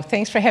show.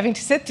 Thanks for having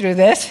to sit through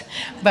this.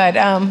 But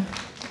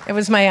it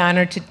was my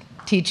honor to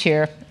teach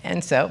here.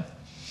 And so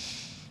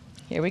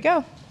here we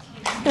go.